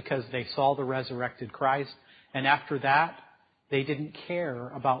it was because they saw the resurrected Christ, and after that, they didn't care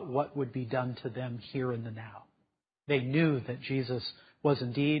about what would be done to them here in the now. They knew that Jesus was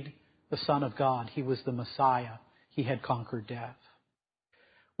indeed the Son of God. He was the Messiah. He had conquered death.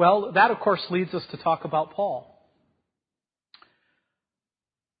 Well, that of course leads us to talk about Paul.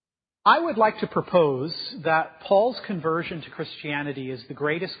 I would like to propose that Paul's conversion to Christianity is the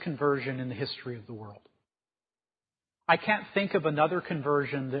greatest conversion in the history of the world. I can't think of another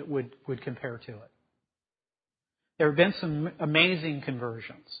conversion that would compare to it. There have been some amazing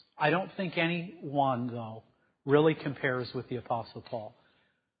conversions. I don't think any one, though, really compares with the Apostle Paul.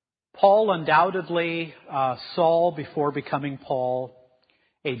 Paul undoubtedly, Saul before becoming Paul,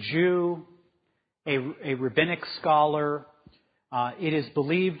 a Jew, a rabbinic scholar. It is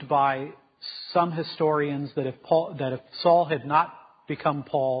believed by some historians that if Saul had not become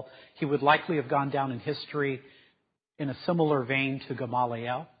Paul, he would likely have gone down in history in a similar vein to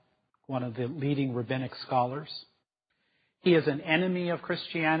Gamaliel, one of the leading rabbinic scholars. He is an enemy of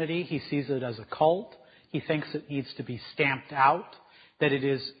Christianity. He sees it as a cult. He thinks it needs to be stamped out, that it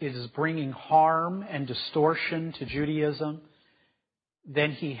is bringing harm and distortion to Judaism.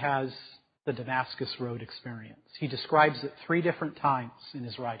 Then he has the Damascus Road experience. He describes it 3 different times in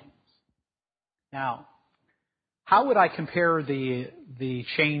his writings. Now, how would I compare the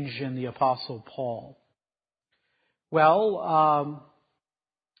change in the Apostle Paul? Well,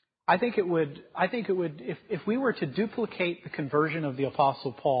 I think it would, if we were to duplicate the conversion of the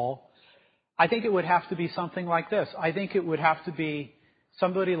Apostle Paul, I think it would have to be something like this. I think it would have to be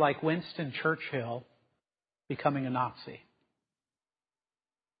somebody like Winston Churchill becoming a Nazi.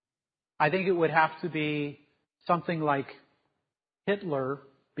 I think it would have to be something like Hitler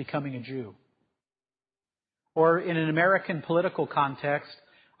becoming a Jew. Or in an American political context,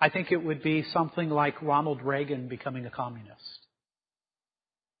 I think it would be something like Ronald Reagan becoming a communist.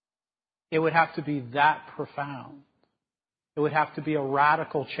 It would have to be that profound. It would have to be a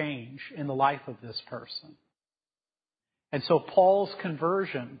radical change in the life of this person. And so Paul's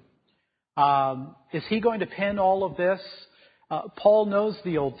conversion, is he going to pin all of this? Paul knows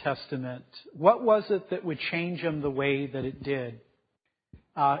the Old Testament. What was it that would change him the way that it did?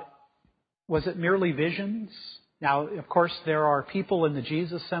 Was it merely visions? Now, of course, there are people in the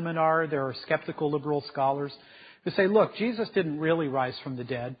Jesus Seminar, there are skeptical liberal scholars who say, look, Jesus didn't really rise from the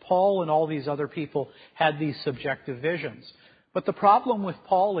dead. Paul and all these other people had these subjective visions. But the problem with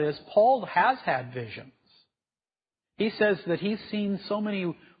Paul is Paul has had visions. He says that he's seen so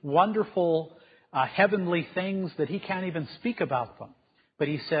many wonderful heavenly things that he can't even speak about them. But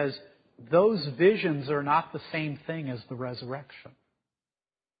he says those visions are not the same thing as the resurrection.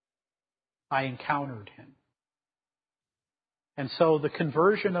 I encountered him. And so the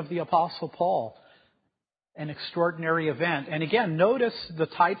conversion of the Apostle Paul, an extraordinary event. And again, notice the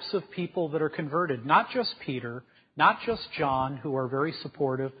types of people that are converted. Not just Peter, not just John, who are very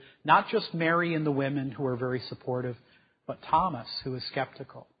supportive, not just Mary and the women who are very supportive, but Thomas, who is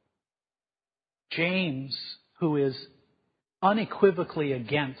skeptical. James, who is unequivocally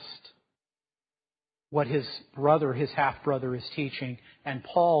against what his brother, his half-brother, is teaching, and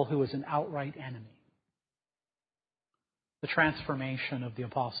Paul, who is an outright enemy. The transformation of the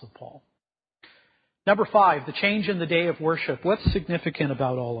Apostle Paul. Number 5, the change in the day of worship. What's significant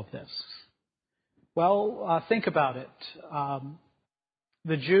about all of this? Well, think about it.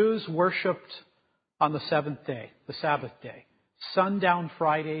 The Jews worshipped on the seventh day, the Sabbath day, sundown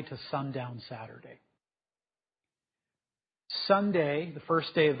Friday to sundown Saturday. Sunday, the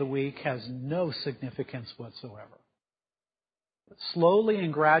first day of the week, has no significance whatsoever. But slowly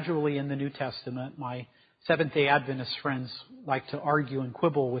and gradually in the New Testament, my Seventh-day Adventist friends like to argue and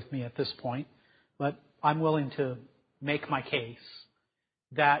quibble with me at this point, but I'm willing to make my case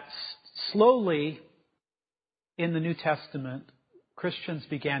that slowly in the New Testament, Christians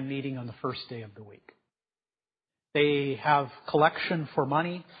began meeting on the first day of the week. They have collection for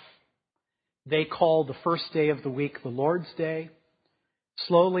money. They call the first day of the week the Lord's Day.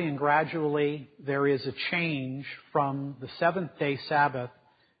 Slowly and gradually, there is a change from the seventh-day Sabbath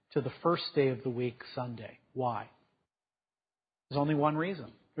to the first day of the week, Sunday. Why? There's only one reason.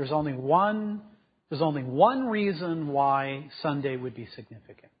 There's only one reason why Sunday would be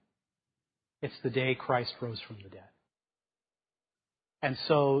significant. It's the day Christ rose from the dead. And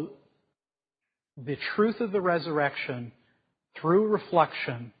so, the truth of the resurrection, through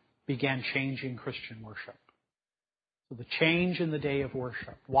reflection, began changing Christian worship. So the change in the day of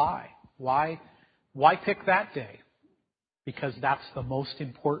worship. Why? Why pick that day? Because that's the most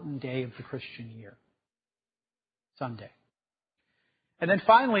important day of the Christian year. Sunday. And then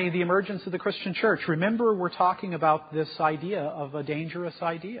finally, the emergence of the Christian church. Remember, we're talking about this idea of a dangerous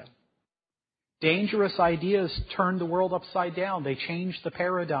idea. Dangerous ideas turn the world upside down. They change the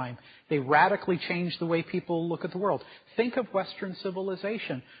paradigm. They radically change the way people look at the world. Think of Western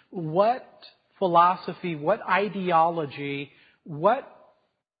civilization. What philosophy, what ideology, what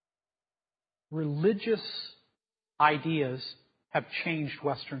religious ideas have changed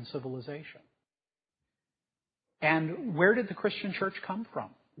Western civilization? And where did the Christian church come from?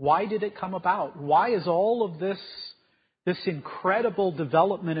 Why did it come about? Why is all of this incredible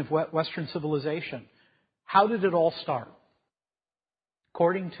development of Western civilization? How did it all start?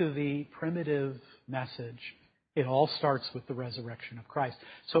 According to the primitive message, it all starts with the resurrection of Christ.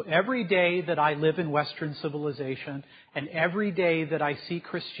 So every day that I live in Western civilization, and every day that I see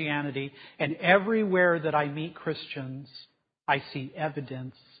Christianity, and everywhere that I meet Christians, I see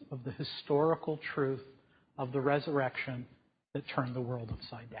evidence of the historical truth of the resurrection that turned the world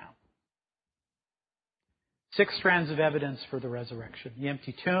upside down. 6 strands of evidence for the resurrection. The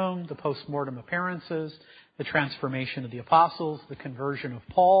empty tomb, the post-mortem appearances, the transformation of the apostles, the conversion of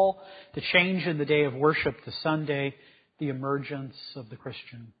Paul, the change in the day of worship to Sunday, the emergence of the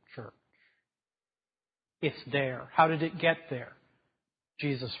Christian church. It's there. How did it get there?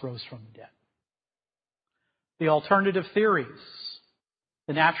 Jesus rose from the dead. The alternative theories,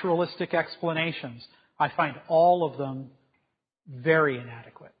 the naturalistic explanations, I find all of them very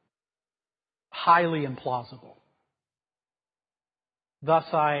inadequate, highly implausible. Thus,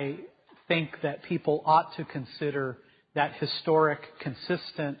 I think that people ought to consider that historic,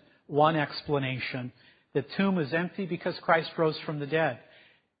 consistent, one explanation. The tomb is empty because Christ rose from the dead.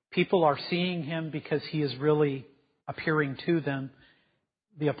 People are seeing Him because He is really appearing to them.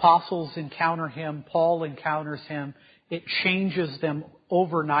 The apostles encounter Him. Paul encounters Him. It changes them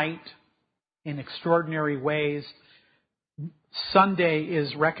overnight in extraordinary ways. Sunday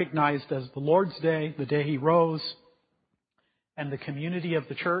is recognized as the Lord's Day, the day He rose. And the community of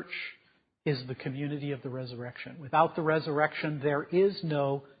the church is the community of the resurrection. Without the resurrection, there is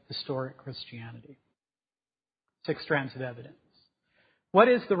no historic Christianity. 6 strands of evidence. What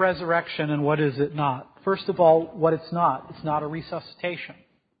is the resurrection and what is it not? First of all, what it's not a resuscitation.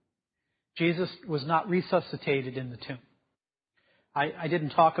 Jesus was not resuscitated in the tomb. I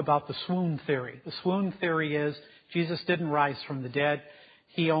didn't talk about the swoon theory. The swoon theory is Jesus didn't rise from the dead.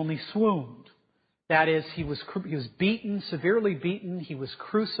 He only swooned. That is, he was beaten, severely beaten. He was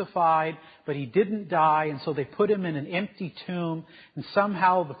crucified, but he didn't die, and so they put him in an empty tomb, and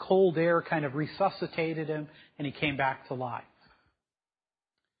somehow the cold air kind of resuscitated him, and he came back to life.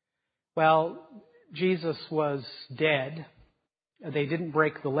 Well, Jesus was dead. They didn't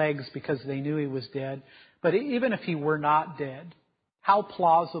break the legs because they knew he was dead. But even if he were not dead, how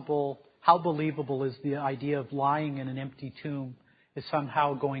plausible, how believable is the idea of lying in an empty tomb is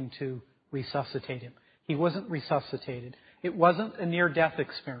somehow going to resuscitate him? He wasn't resuscitated. It wasn't a near-death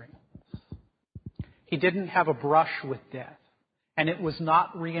experience. He didn't have a brush with death. And it was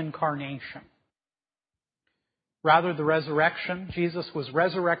not reincarnation. Rather, the resurrection, Jesus was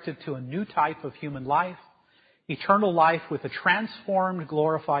resurrected to a new type of human life, eternal life with a transformed,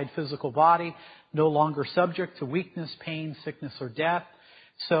 glorified physical body, no longer subject to weakness, pain, sickness, or death.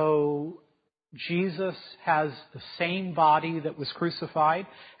 So Jesus has the same body that was crucified.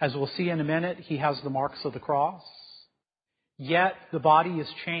 As we'll see in a minute, he has the marks of the cross. Yet the body is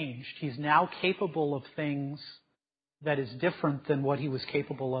changed. He's now capable of things that is different than what he was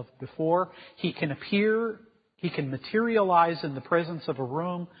capable of before. He can appear, he can materialize in the presence of a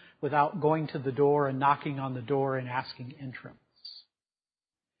room without going to the door and knocking on the door and asking entrance.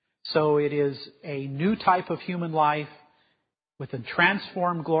 So it is a new type of human life with a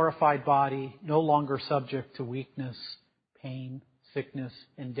transformed, glorified body, no longer subject to weakness, pain, sickness,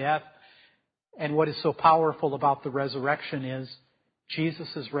 and death. And what is so powerful about the resurrection is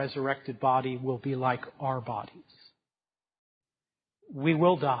Jesus' resurrected body will be like our bodies. We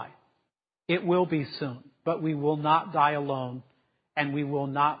will die. It will be soon, but we will not die alone, and we will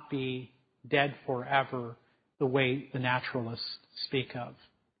not be dead forever the way the naturalists speak of.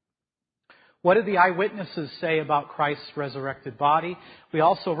 What did the eyewitnesses say about Christ's resurrected body? We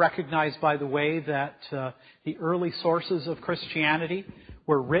also recognize, by the way, that the early sources of Christianity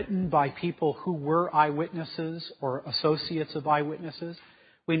were written by people who were eyewitnesses or associates of eyewitnesses.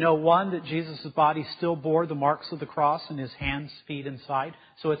 We know, one, that Jesus' body still bore the marks of the cross in his hands, feet, and side.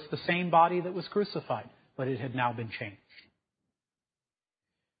 So it's the same body that was crucified, but it had now been changed.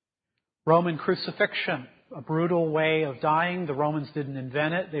 Roman crucifixion, a brutal way of dying. The Romans didn't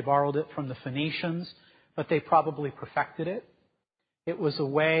invent it. They borrowed it from the Phoenicians, but they probably perfected it. It was a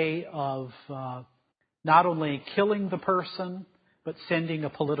way of not only killing the person, but sending a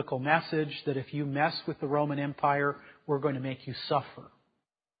political message that if you mess with the Roman Empire, we're going to make you suffer.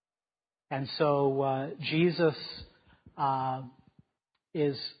 And so Jesus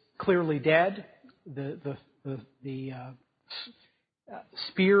is clearly dead. The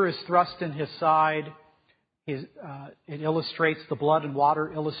spear is thrust in his side. It illustrates, the blood and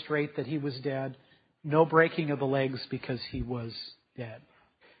water illustrate that he was dead. No breaking of the legs because he was dead.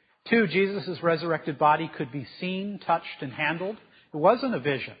 2, Jesus' resurrected body could be seen, touched, and handled. It wasn't a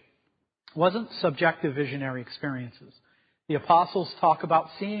vision. It wasn't subjective visionary experiences. The apostles talk about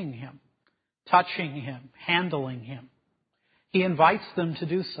seeing him, touching him, handling him. He invites them to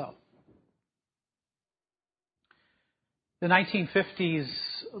do so. The 1950s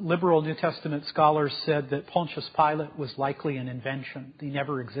liberal New Testament scholars said that Pontius Pilate was likely an invention. He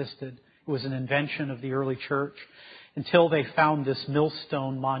never existed. It was an invention of the early church until they found this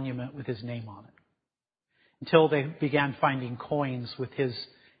millstone monument with his name on it. Until they began finding coins with his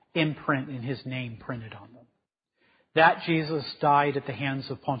imprint and his name printed on them. That Jesus died at the hands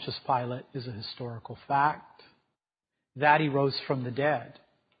of Pontius Pilate is a historical fact. That he rose from the dead,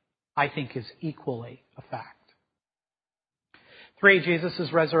 I think, is equally a fact. 3,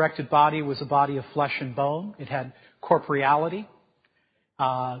 Jesus' resurrected body was a body of flesh and bone. It had corporeality.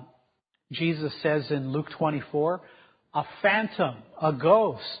 Jesus says in Luke 24, a phantom, a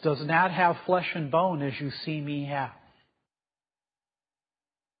ghost, does not have flesh and bone as you see me have.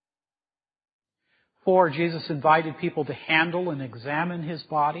 4, Jesus invited people to handle and examine his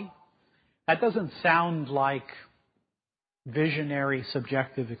body. That doesn't sound like visionary,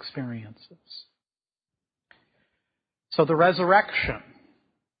 subjective experiences. So the resurrection,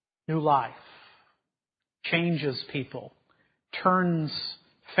 new life, changes people, turns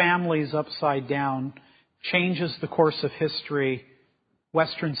families upside down, changes the course of history.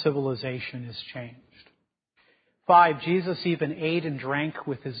 Western civilization is changed. 5, Jesus even ate and drank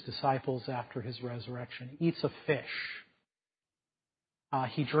with his disciples after his resurrection. He eats a fish.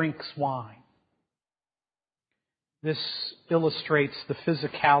 He drinks wine. This illustrates the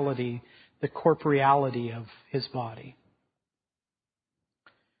physicality, the corporeality of his body.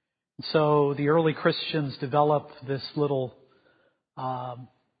 So the early Christians developed this little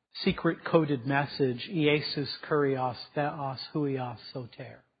secret coded message, Iesus Kurios Theos Huios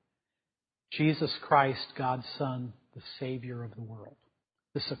Soter. Jesus Christ, God's Son, the Savior of the world.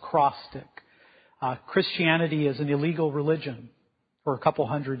 This acrostic. Christianity is an illegal religion for a couple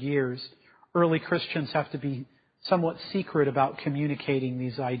hundred years. Early Christians have to be somewhat secret about communicating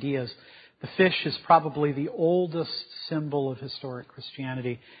these ideas. The fish is probably the oldest symbol of historic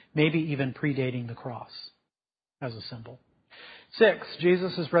Christianity, maybe even predating the cross as a symbol. 6,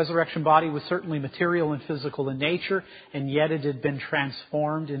 Jesus' resurrection body was certainly material and physical in nature, and yet it had been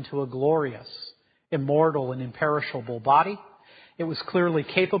transformed into a glorious, immortal, and imperishable body. It was clearly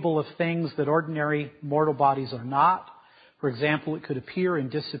capable of things that ordinary mortal bodies are not. For example, it could appear and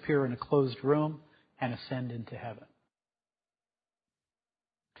disappear in a closed room and ascend into heaven.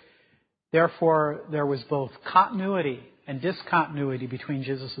 Therefore, there was both continuity and discontinuity between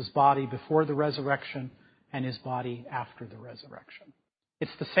Jesus' body before the resurrection and His body after the resurrection.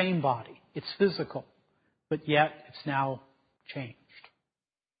 It's the same body. It's physical, but yet it's now changed.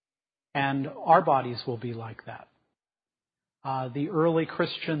 And our bodies will be like that. The early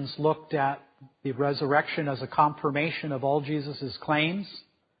Christians looked at the resurrection as a confirmation of all Jesus' claims,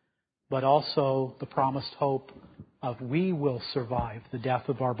 but also the promised hope of we will survive the death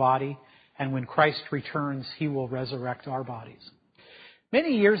of our body, and when Christ returns, He will resurrect our bodies.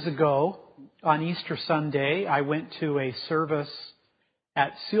 Many years ago, on Easter Sunday, I went to a service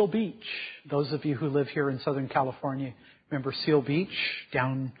at Seal Beach. Those of you who live here in Southern California remember Seal Beach,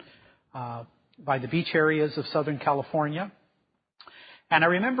 down by the beach areas of Southern California. And I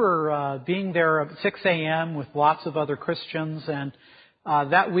remember being there at 6 a.m. with lots of other Christians, and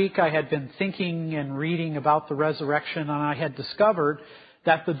that week I had been thinking and reading about the resurrection, and I had discovered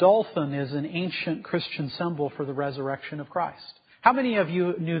that the dolphin is an ancient Christian symbol for the resurrection of Christ. How many of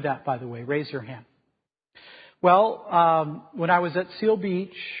you knew that, by the way? Raise your hand. Well, when I was at Seal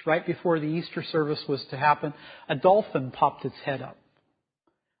Beach, right before the Easter service was to happen, a dolphin popped its head up.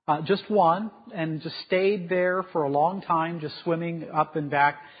 Just one, and just stayed there for a long time, just swimming up and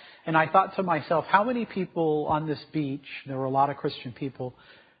back. And I thought to myself, how many people on this beach, there were a lot of Christian people,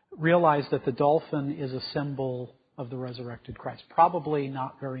 realized that the dolphin is a symbol of the resurrected Christ? Probably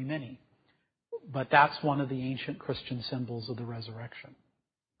not very many. But that's one of the ancient Christian symbols of the resurrection.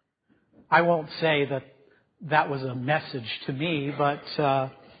 I won't say that that was a message to me, but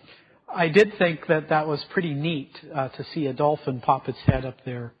I did think that that was pretty neat to see a dolphin pop its head up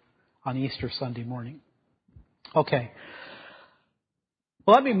there on Easter Sunday morning. Okay.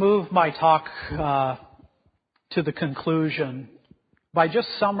 Well, let me move my talk to the conclusion by just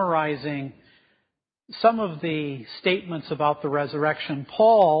summarizing some of the statements about the resurrection.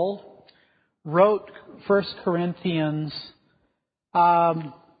 Paul wrote 1 Corinthians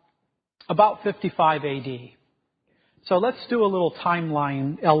about 55 AD. So let's do a little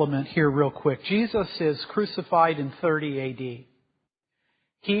timeline element here real quick. Jesus is crucified in 30 AD.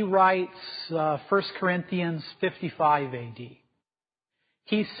 He writes 1 Corinthians 55 AD.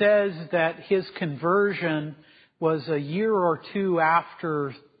 He says that his conversion was a year or two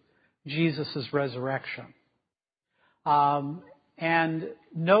after Jesus' resurrection. And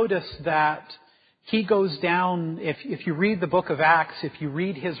notice that he goes down, if you read the book of Acts, if you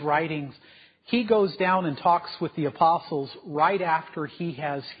read his writings, he goes down and talks with the apostles right after he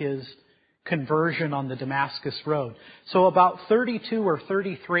has his conversion on the Damascus Road. So about 32 or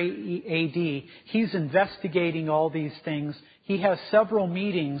 33 AD, he's investigating all these things. He has several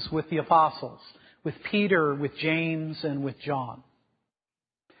meetings with the apostles, with Peter, with James, and with John.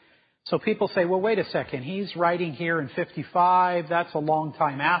 So people say, well, wait a second, he's writing here in 55, that's a long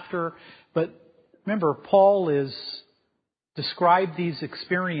time after. But remember, Paul is described these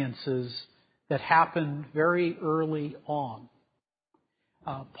experiences that happened very early on.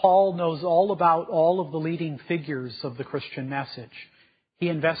 Paul knows all about all of the leading figures of the Christian message. He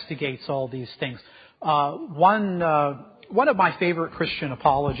investigates all these things. One of my favorite Christian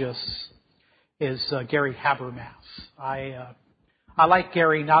apologists is Gary Habermas. I like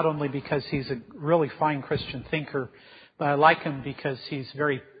Gary not only because he's a really fine Christian thinker, but I like him because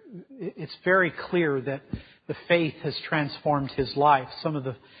it's very clear that the faith has transformed his life. Some of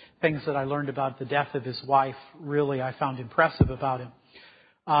the things that I learned about the death of his wife really I found impressive about him.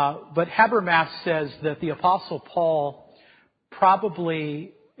 But Habermas says that the Apostle Paul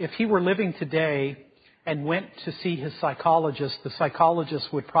probably, if he were living today and went to see his psychologist, the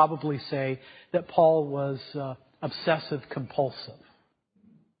psychologist would probably say that Paul was obsessive compulsive.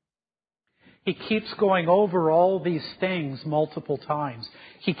 He keeps going over all these things multiple times.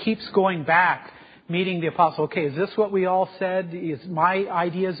 He keeps going back, meeting the apostle. Okay, is this what we all said? Is my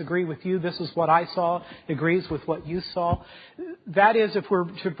ideas agree with you? This is what I saw, agrees with what you saw. That is, if we're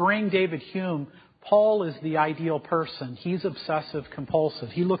to bring David Hume, Paul is the ideal person. He's obsessive compulsive.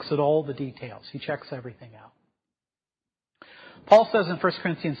 He looks at all the details. He checks everything out. Paul says in 1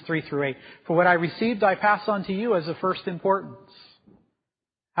 Corinthians 3 through 8, "For what I received I pass on to you as of first importance."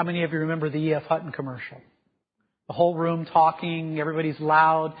 How many of you remember the E.F. Hutton commercial? The whole room talking, everybody's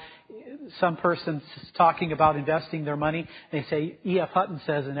loud. Some person's talking about investing their money. They say, E.F. Hutton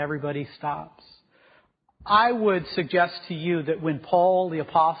says, and everybody stops. I would suggest to you that when Paul, the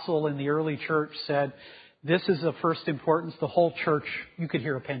apostle in the early church, said, "This is of first importance," the whole church, you could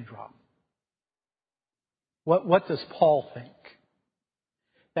hear a pin drop. What does Paul think?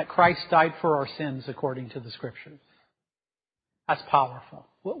 That Christ died for our sins according to the Scriptures. That's powerful.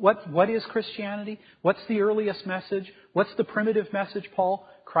 What is Christianity? What's the earliest message? What's the primitive message, Paul?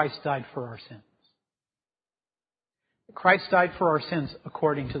 Christ died for our sins. Christ died for our sins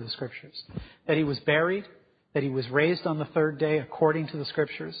according to the Scriptures. That He was buried, that He was raised on the third day according to the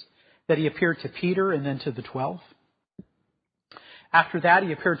Scriptures, that He appeared to Peter and then to the 12. After that,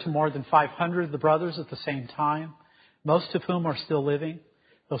 He appeared to more than 500 of the brothers at the same time, most of whom are still living,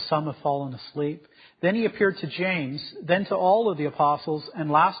 though some have fallen asleep. Then He appeared to James, then to all of the apostles,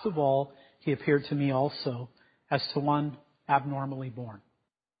 and last of all, He appeared to me also, as to one abnormally born.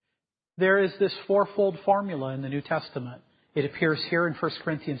 There is this fourfold formula in the New Testament. It appears here in 1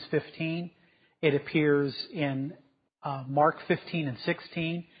 Corinthians 15. It appears in Mark 15 and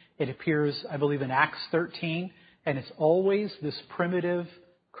 16. It appears, I believe, in Acts 13. And it's always this primitive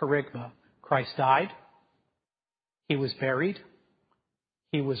kerygma. Christ died. He was buried.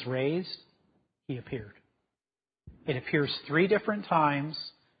 He was raised. He appeared. It appears 3 different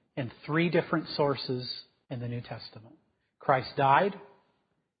times in 3 different sources in the New Testament. Christ died.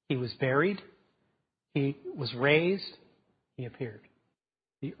 He was buried. He was raised. He appeared.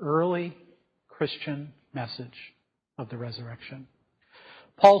 The early Christian message of the resurrection.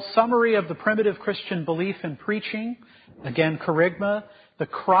 Paul's summary of the primitive Christian belief and preaching, again, kerygma, the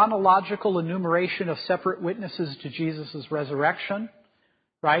chronological enumeration of separate witnesses to Jesus' resurrection,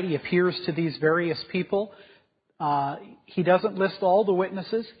 right? He appears to these various people. He doesn't list all the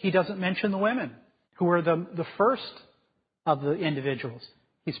witnesses. He doesn't mention the women, who are the first of the individuals.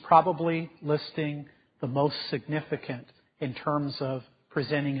 He's probably listing the most significant in terms of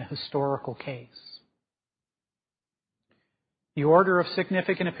presenting a historical case. The order of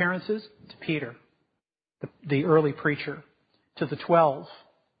significant appearances to Peter, the early preacher, to the 12.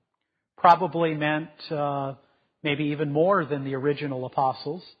 Probably meant maybe even more than the original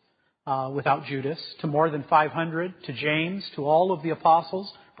apostles without Judas, to more than 500, to James, to all of the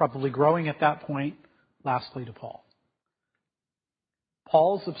apostles, probably growing at that point, lastly to Paul.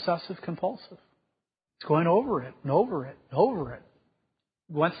 Paul's obsessive compulsive. He's going over it and over it and over it.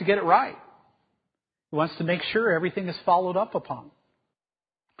 He wants to get it right. He wants to make sure everything is followed up upon.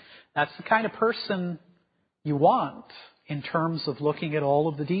 That's the kind of person you want in terms of looking at all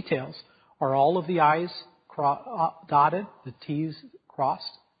of the details. Are all of the I's dotted, the T's crossed?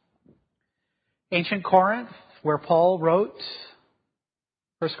 Ancient Corinth, where Paul wrote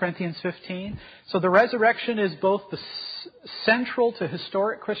 1 Corinthians 15. So the resurrection is both central to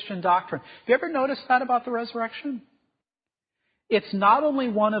historic Christian doctrine. Have you ever noticed that about the resurrection? It's not only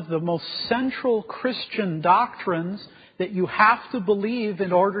one of the most central Christian doctrines that you have to believe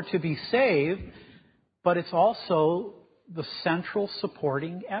in order to be saved, but it's also the central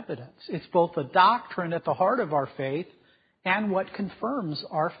supporting evidence. It's both a doctrine at the heart of our faith and what confirms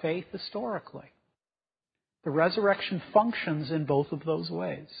our faith historically. The resurrection functions in both of those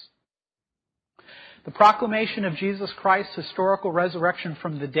ways. The proclamation of Jesus Christ's historical resurrection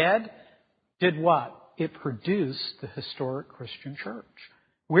from the dead did what? It produced the historic Christian church.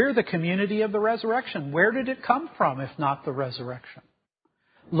 We're the community of the resurrection. Where did it come from if not the resurrection?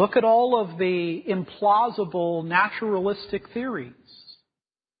 Look at all of the implausible naturalistic theories.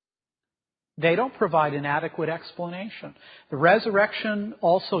 They don't provide an adequate explanation. The resurrection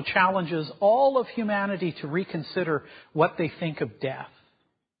also challenges all of humanity to reconsider what they think of death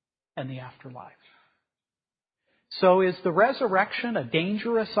and the afterlife. So is the resurrection a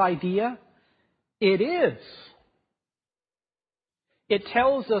dangerous idea? It is. It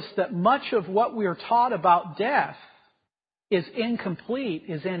tells us that much of what we are taught about death is incomplete,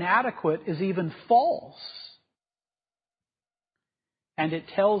 is inadequate, is even false. And it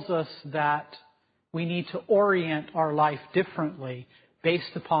tells us that we need to orient our life differently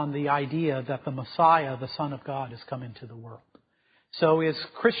based upon the idea that the Messiah, the Son of God, has come into the world. So is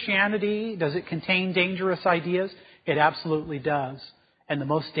Christianity, does it contain dangerous ideas? It absolutely does. And the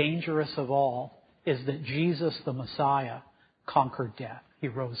most dangerous of all is that Jesus, the Messiah, conquered death. He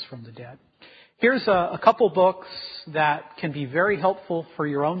rose from the dead. Here's a couple books that can be very helpful for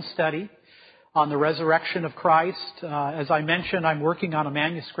your own study on the resurrection of Christ. As I mentioned, I'm working on a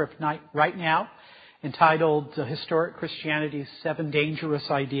manuscript right now entitled Historic Christianity's 7 Dangerous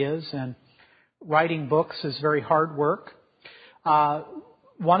Ideas, and writing books is very hard work.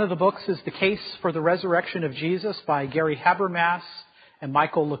 One of the books is The Case for the Resurrection of Jesus by Gary Habermas and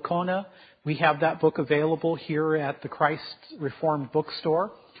Michael Licona. We have that book available here at the Christ Reformed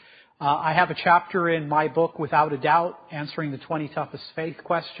Bookstore. I have a chapter in my book, Without a Doubt, Answering the 20 Toughest Faith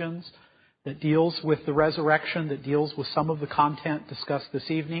Questions, that deals with the resurrection, that deals with some of the content discussed this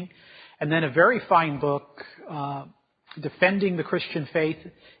evening. And then a very fine book, Defending the Christian Faith,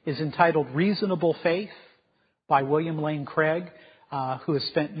 is entitled Reasonable Faith by William Lane Craig, who has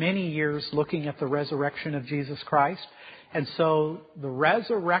spent many years looking at the resurrection of Jesus Christ. And so the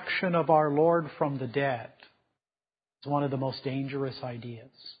resurrection of our Lord from the dead is one of the most dangerous ideas,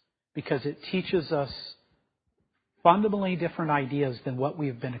 because it teaches us fundamentally different ideas than what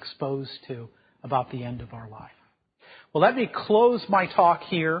we've been exposed to about the end of our life. Well, let me close my talk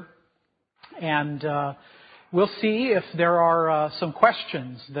here, and we'll see if there are some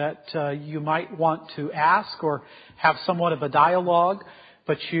questions that you might want to ask or have somewhat of a dialogue,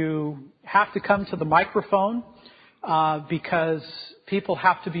 but you have to come to the microphone because people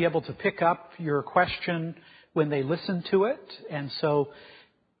have to be able to pick up your question when they listen to it. And so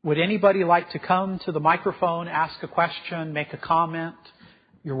would anybody like to come to the microphone, ask a question, make a comment?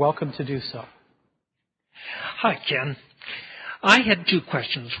 You're welcome to do so. Hi, Ken. I had 2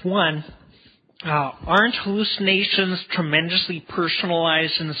 questions. One, aren't hallucinations tremendously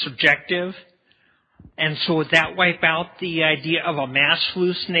personalized and subjective? And so would that wipe out the idea of a mass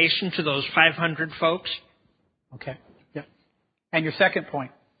hallucination to those 500 folks? Okay. Yeah. And your second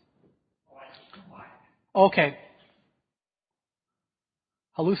point? Okay.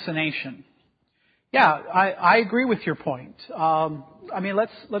 Hallucination. Yeah, I agree with your point.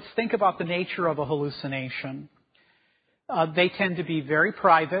 Let's think about the nature of a hallucination. They tend to be very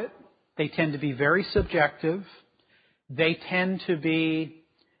private. They tend to be very subjective. They tend to be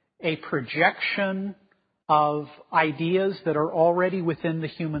a projection of ideas that are already within the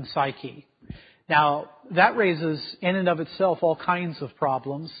human psyche. Now, that raises in and of itself all kinds of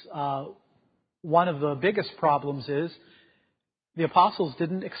problems. One of the biggest problems is the apostles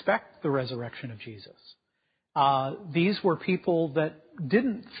didn't expect the resurrection of Jesus. These were people that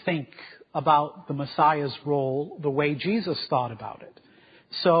didn't think about the Messiah's role the way Jesus thought about it.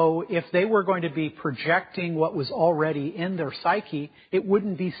 So if they were going to be projecting what was already in their psyche, it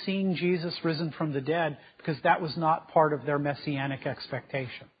wouldn't be seeing Jesus risen from the dead, because that was not part of their messianic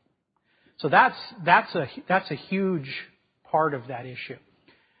expectation. So that's a huge part of that issue.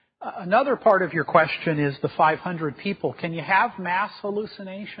 Another part of your question is the 500 people. Can you have mass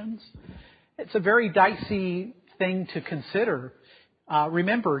hallucinations? It's a very dicey thing to consider.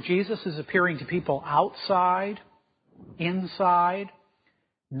 Remember, Jesus is appearing to people outside, inside,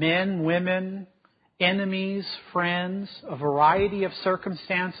 men, women, enemies, friends, a variety of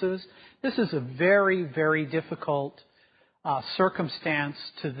circumstances. This is a very, very difficult circumstance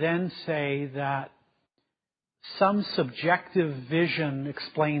to then say that some subjective vision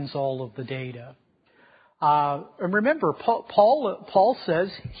explains all of the data. And remember, Paul says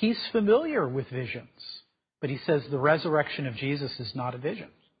he's familiar with visions, but he says the resurrection of Jesus is not a vision.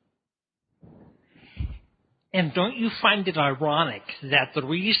 And don't you find it ironic that the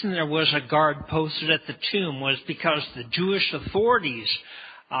reason there was a guard posted at the tomb was because the Jewish authorities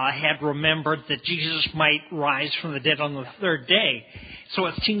had remembered that Jesus might rise from the dead on the 3rd day? So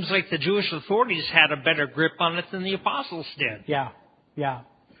it seems like the Jewish authorities had a better grip on it than the apostles did. Yeah.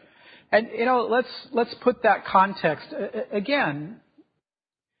 And, let's put that context. Again,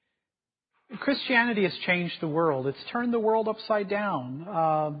 Christianity has changed the world. It's turned the world upside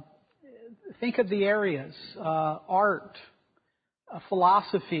down. Think of the areas, art,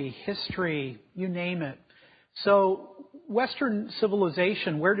 philosophy, history, you name it. So Western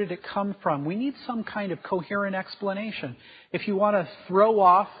civilization, where did it come from? We need some kind of coherent explanation. If you want to throw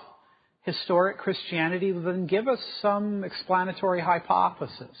off historic Christianity, then give us some explanatory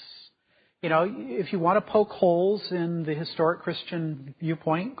hypothesis. If you want to poke holes in the historic Christian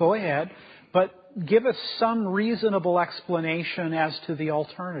viewpoint, go ahead, but give us some reasonable explanation as to the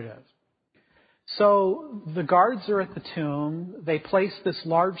alternative. So the guards are at the tomb. They place this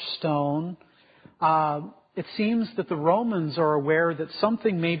large stone. It seems that the Romans are aware that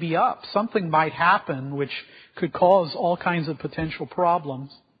something may be up. Something might happen which could cause all kinds of potential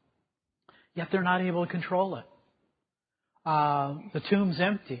problems. Yet they're not able to control it. The tomb's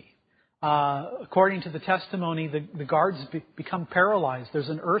empty. According to the testimony, the guards become paralyzed. There's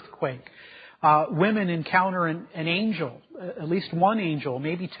an earthquake. Women encounter an angel, at least one angel,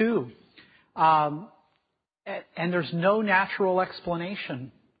 maybe two. And there's no natural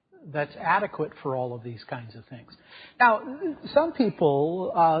explanation that's adequate for all of these kinds of things. Now, some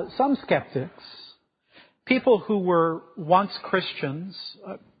people, some skeptics, people who were once Christians,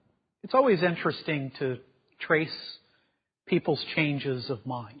 it's always interesting to trace people's changes of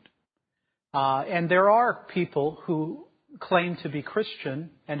mind. And there are people who claim to be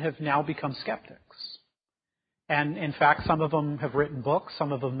Christian and have now become skeptics. And in fact, some of them have written books,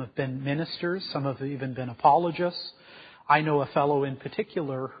 some of them have been ministers, some have even been apologists. I know a fellow in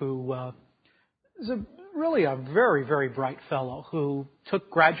particular who is really a very, very bright fellow who took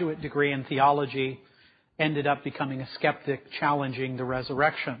graduate degree in theology, ended up becoming a skeptic, challenging the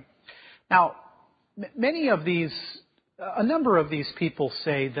resurrection. Now, a number of these people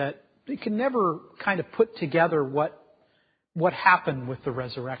say that they can never kind of put together what happened with the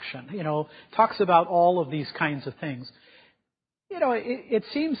resurrection. Talks about all of these kinds of things. It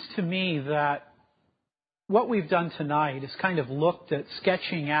seems to me that what we've done tonight is kind of looked at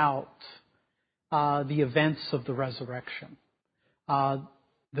sketching out the events of the resurrection,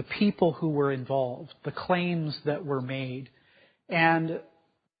 the people who were involved, the claims that were made. And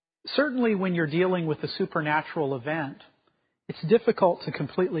certainly when you're dealing with a supernatural event, it's difficult to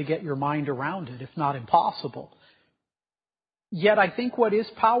completely get your mind around it, if not impossible. Yet I think what is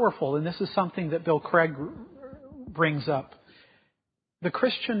powerful, and this is something that Bill Craig brings up, the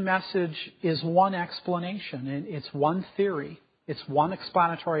Christian message is one explanation, and it's one theory, it's one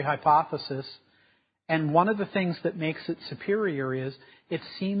explanatory hypothesis, and one of the things that makes it superior is it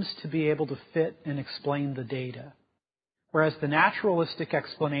seems to be able to fit and explain the data. Whereas the naturalistic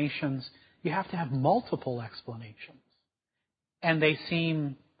explanations, you have to have multiple explanations. And they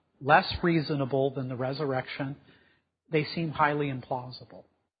seem less reasonable than the resurrection. They seem highly implausible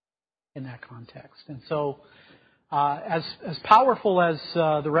in that context. And so, as powerful as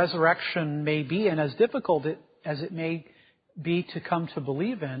the resurrection may be and as difficult as it may be to come to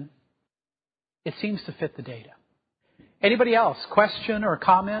believe in, it seems to fit the data. Anybody else? Question or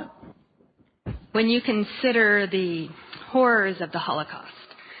comment? When you consider the horrors of the Holocaust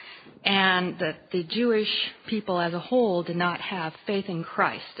and that the Jewish people as a whole did not have faith in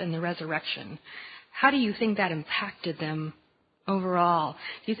Christ and the resurrection, how do you think that impacted them overall?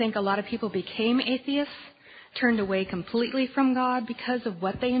 Do you think a lot of people became atheists, turned away completely from God because of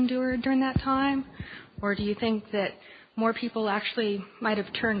what they endured during that time? Or do you think that more people actually might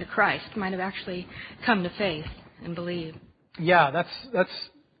have turned to Christ, might have actually come to faith and believe? Yeah,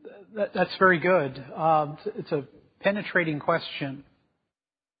 that's very good. It's a penetrating question.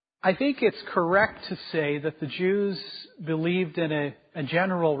 I think it's correct to say that the Jews believed in a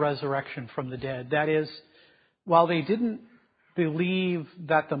general resurrection from the dead. That is, while they didn't believe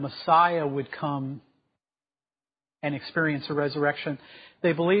that the Messiah would come and experience a resurrection,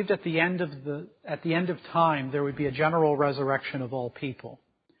 they believed at the end of time there would be a general resurrection of all people.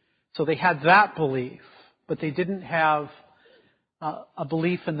 So they had that belief, but they didn't have a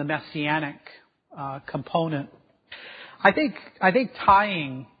belief in the messianic component. I think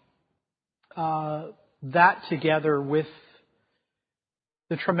tying that together with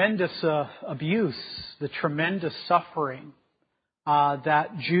the tremendous abuse, the tremendous suffering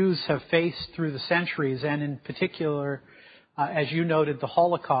that Jews have faced through the centuries, and in particular, as you noted, the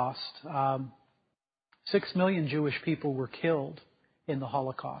Holocaust. 6 million Jewish people were killed in the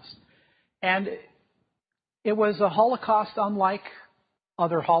Holocaust. And it was a Holocaust unlike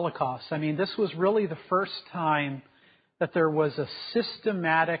other Holocausts. I mean, this was really the first time that there was a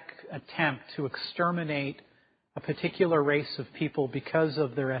systematic attempt to exterminate a particular race of people because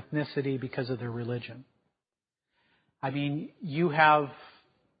of their ethnicity, because of their religion. I mean, you have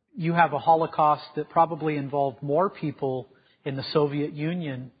a Holocaust that probably involved more people in the Soviet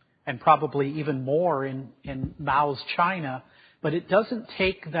Union and probably even more in Mao's China, but it doesn't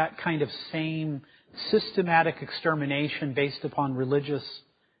take that kind of same systematic extermination based upon religious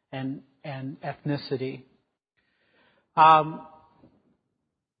and ethnicity.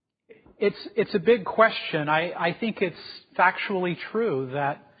 It's a big question. I think it's factually true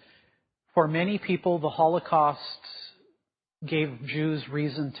that for many people the Holocaust gave Jews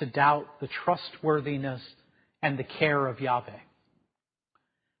reason to doubt the trustworthiness and the care of Yahweh.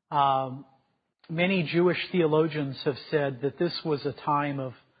 Many Jewish theologians have said that this was a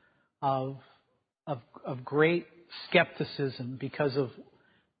time of great skepticism because of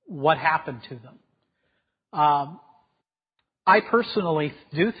what happened to them. I personally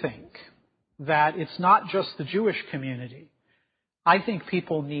do think that it's not just the Jewish community. I think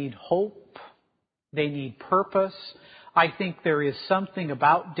people need hope. They need purpose. I think there is something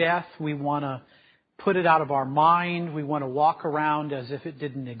about death. We want to put it out of our mind. We want to walk around as if it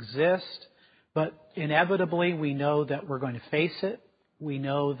didn't exist. But inevitably, we know that we're going to face it. We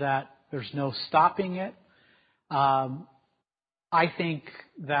know that there's no stopping it. I think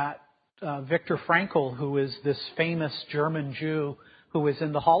that Viktor Frankl, who is this famous German Jew who was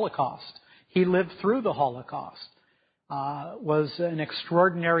in the Holocaust, he lived through the Holocaust, was an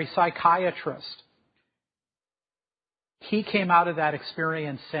extraordinary psychiatrist. He came out of that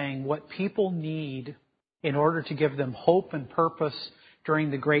experience saying what people need in order to give them hope and purpose during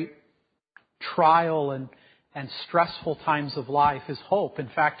the great trial and stressful times of life is hope. In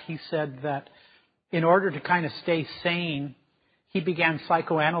fact, he said that in order to kind of stay sane, he began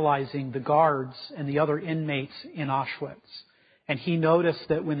psychoanalyzing the guards and the other inmates in Auschwitz. And he noticed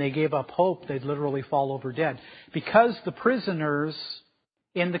that when they gave up hope, they'd literally fall over dead. Because the prisoners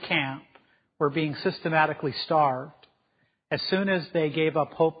in the camp were being systematically starved, as soon as they gave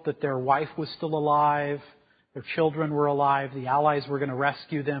up hope that their wife was still alive, their children were alive, the Allies were going to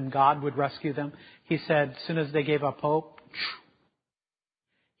rescue them, God would rescue them, he said, as soon as they gave up hope,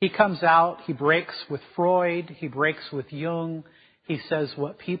 he comes out, he breaks with Freud, he breaks with Jung. He says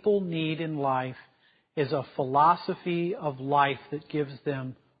what people need in life is a philosophy of life that gives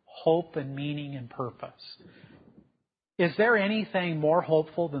them hope and meaning and purpose. Is there anything more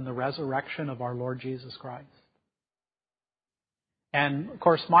hopeful than the resurrection of our Lord Jesus Christ? And, of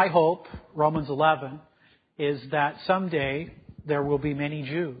course, my hope, Romans 11, is that someday there will be many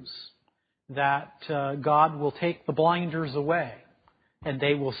Jews, that God will take the blinders away and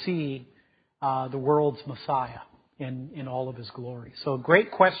they will see the world's Messiah in all of His glory. So,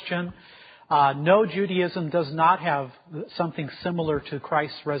 great question. No, Judaism does not have something similar to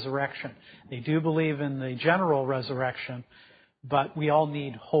Christ's resurrection. They do believe in the general resurrection, but we all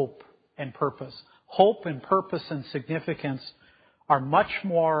need hope and purpose. Hope and purpose and significance are much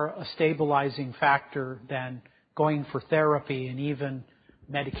more a stabilizing factor than going for therapy and even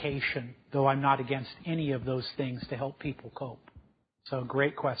medication, though I'm not against any of those things to help people cope. So,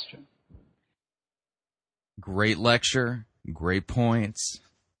 great question. Great lecture, great points,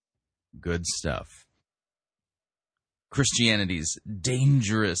 good stuff. Christianity's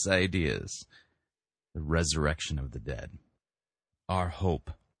dangerous ideas, the resurrection of the dead. Our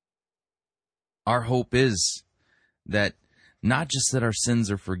hope. Our hope is that not just that our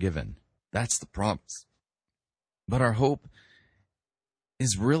sins are forgiven, that's the promise, but our hope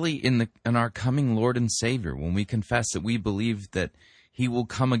is really in our coming Lord and Savior, when we confess that we believe that He will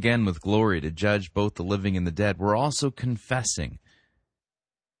come again with glory to judge both the living and the dead. We're also confessing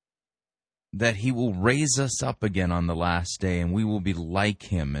that He will raise us up again on the last day, and we will be like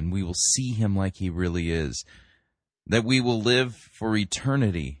Him, and we will see Him like He really is, that we will live for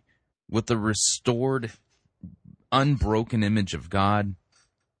eternity with the restored, unbroken image of God,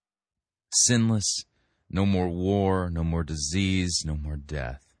 sinless, no more war, no more disease, no more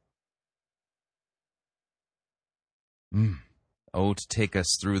death. Oh, to take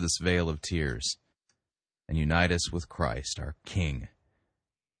us through this vale of tears and unite us with Christ, our King.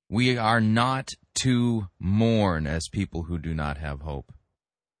 We are not to mourn as people who do not have hope,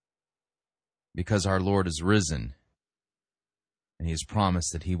 because our Lord is risen, and He has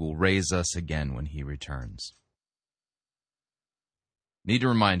promised that He will raise us again when He returns. Need to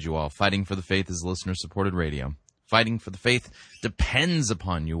remind you all, Fighting for the Faith is listener-supported radio. Fighting for the Faith depends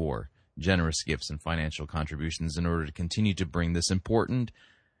upon your generous gifts and financial contributions in order to continue to bring this important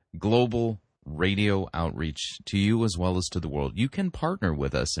global radio outreach to you as well as to the world. You can partner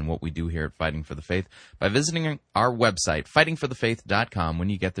with us in what we do here at Fighting for the Faith by visiting our website, fightingforthefaith.com.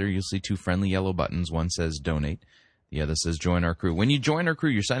 When you get there, you'll see two friendly yellow buttons. One says Donate. The other says Join Our Crew. When you join our crew,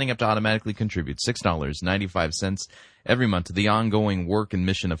 you're signing up to automatically contribute $6.95 every month to the ongoing work and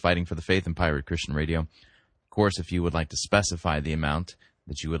mission of Fighting for the Faith and Pirate Christian Radio. Of course, if you would like to specify the amount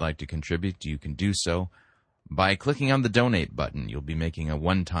that you would like to contribute, you can do so by clicking on the Donate button. You'll be making a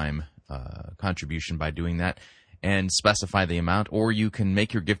one-time contribution by doing that and specify the amount, or you can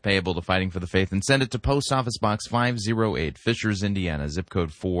make your gift payable to Fighting for the Faith and send it to Post Office Box 508, Fishers, Indiana, zip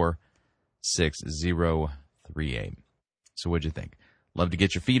code 46038. So what'd you think? Love to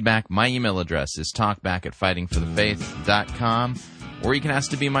get your feedback. My email address is talkback@fightingforthefaith.com, or you can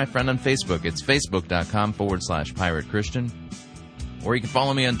ask to be my friend on Facebook. It's facebook.com/Pirate Christian. Or you can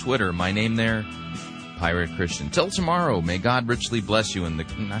follow me on Twitter. My name there, Pirate Christian. Till tomorrow, may God richly bless you in the...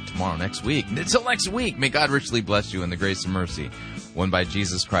 Not tomorrow, next week. Until next week, may God richly bless you in the grace and mercy won by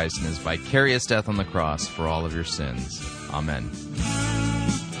Jesus Christ and His vicarious death on the cross for all of your sins. Amen.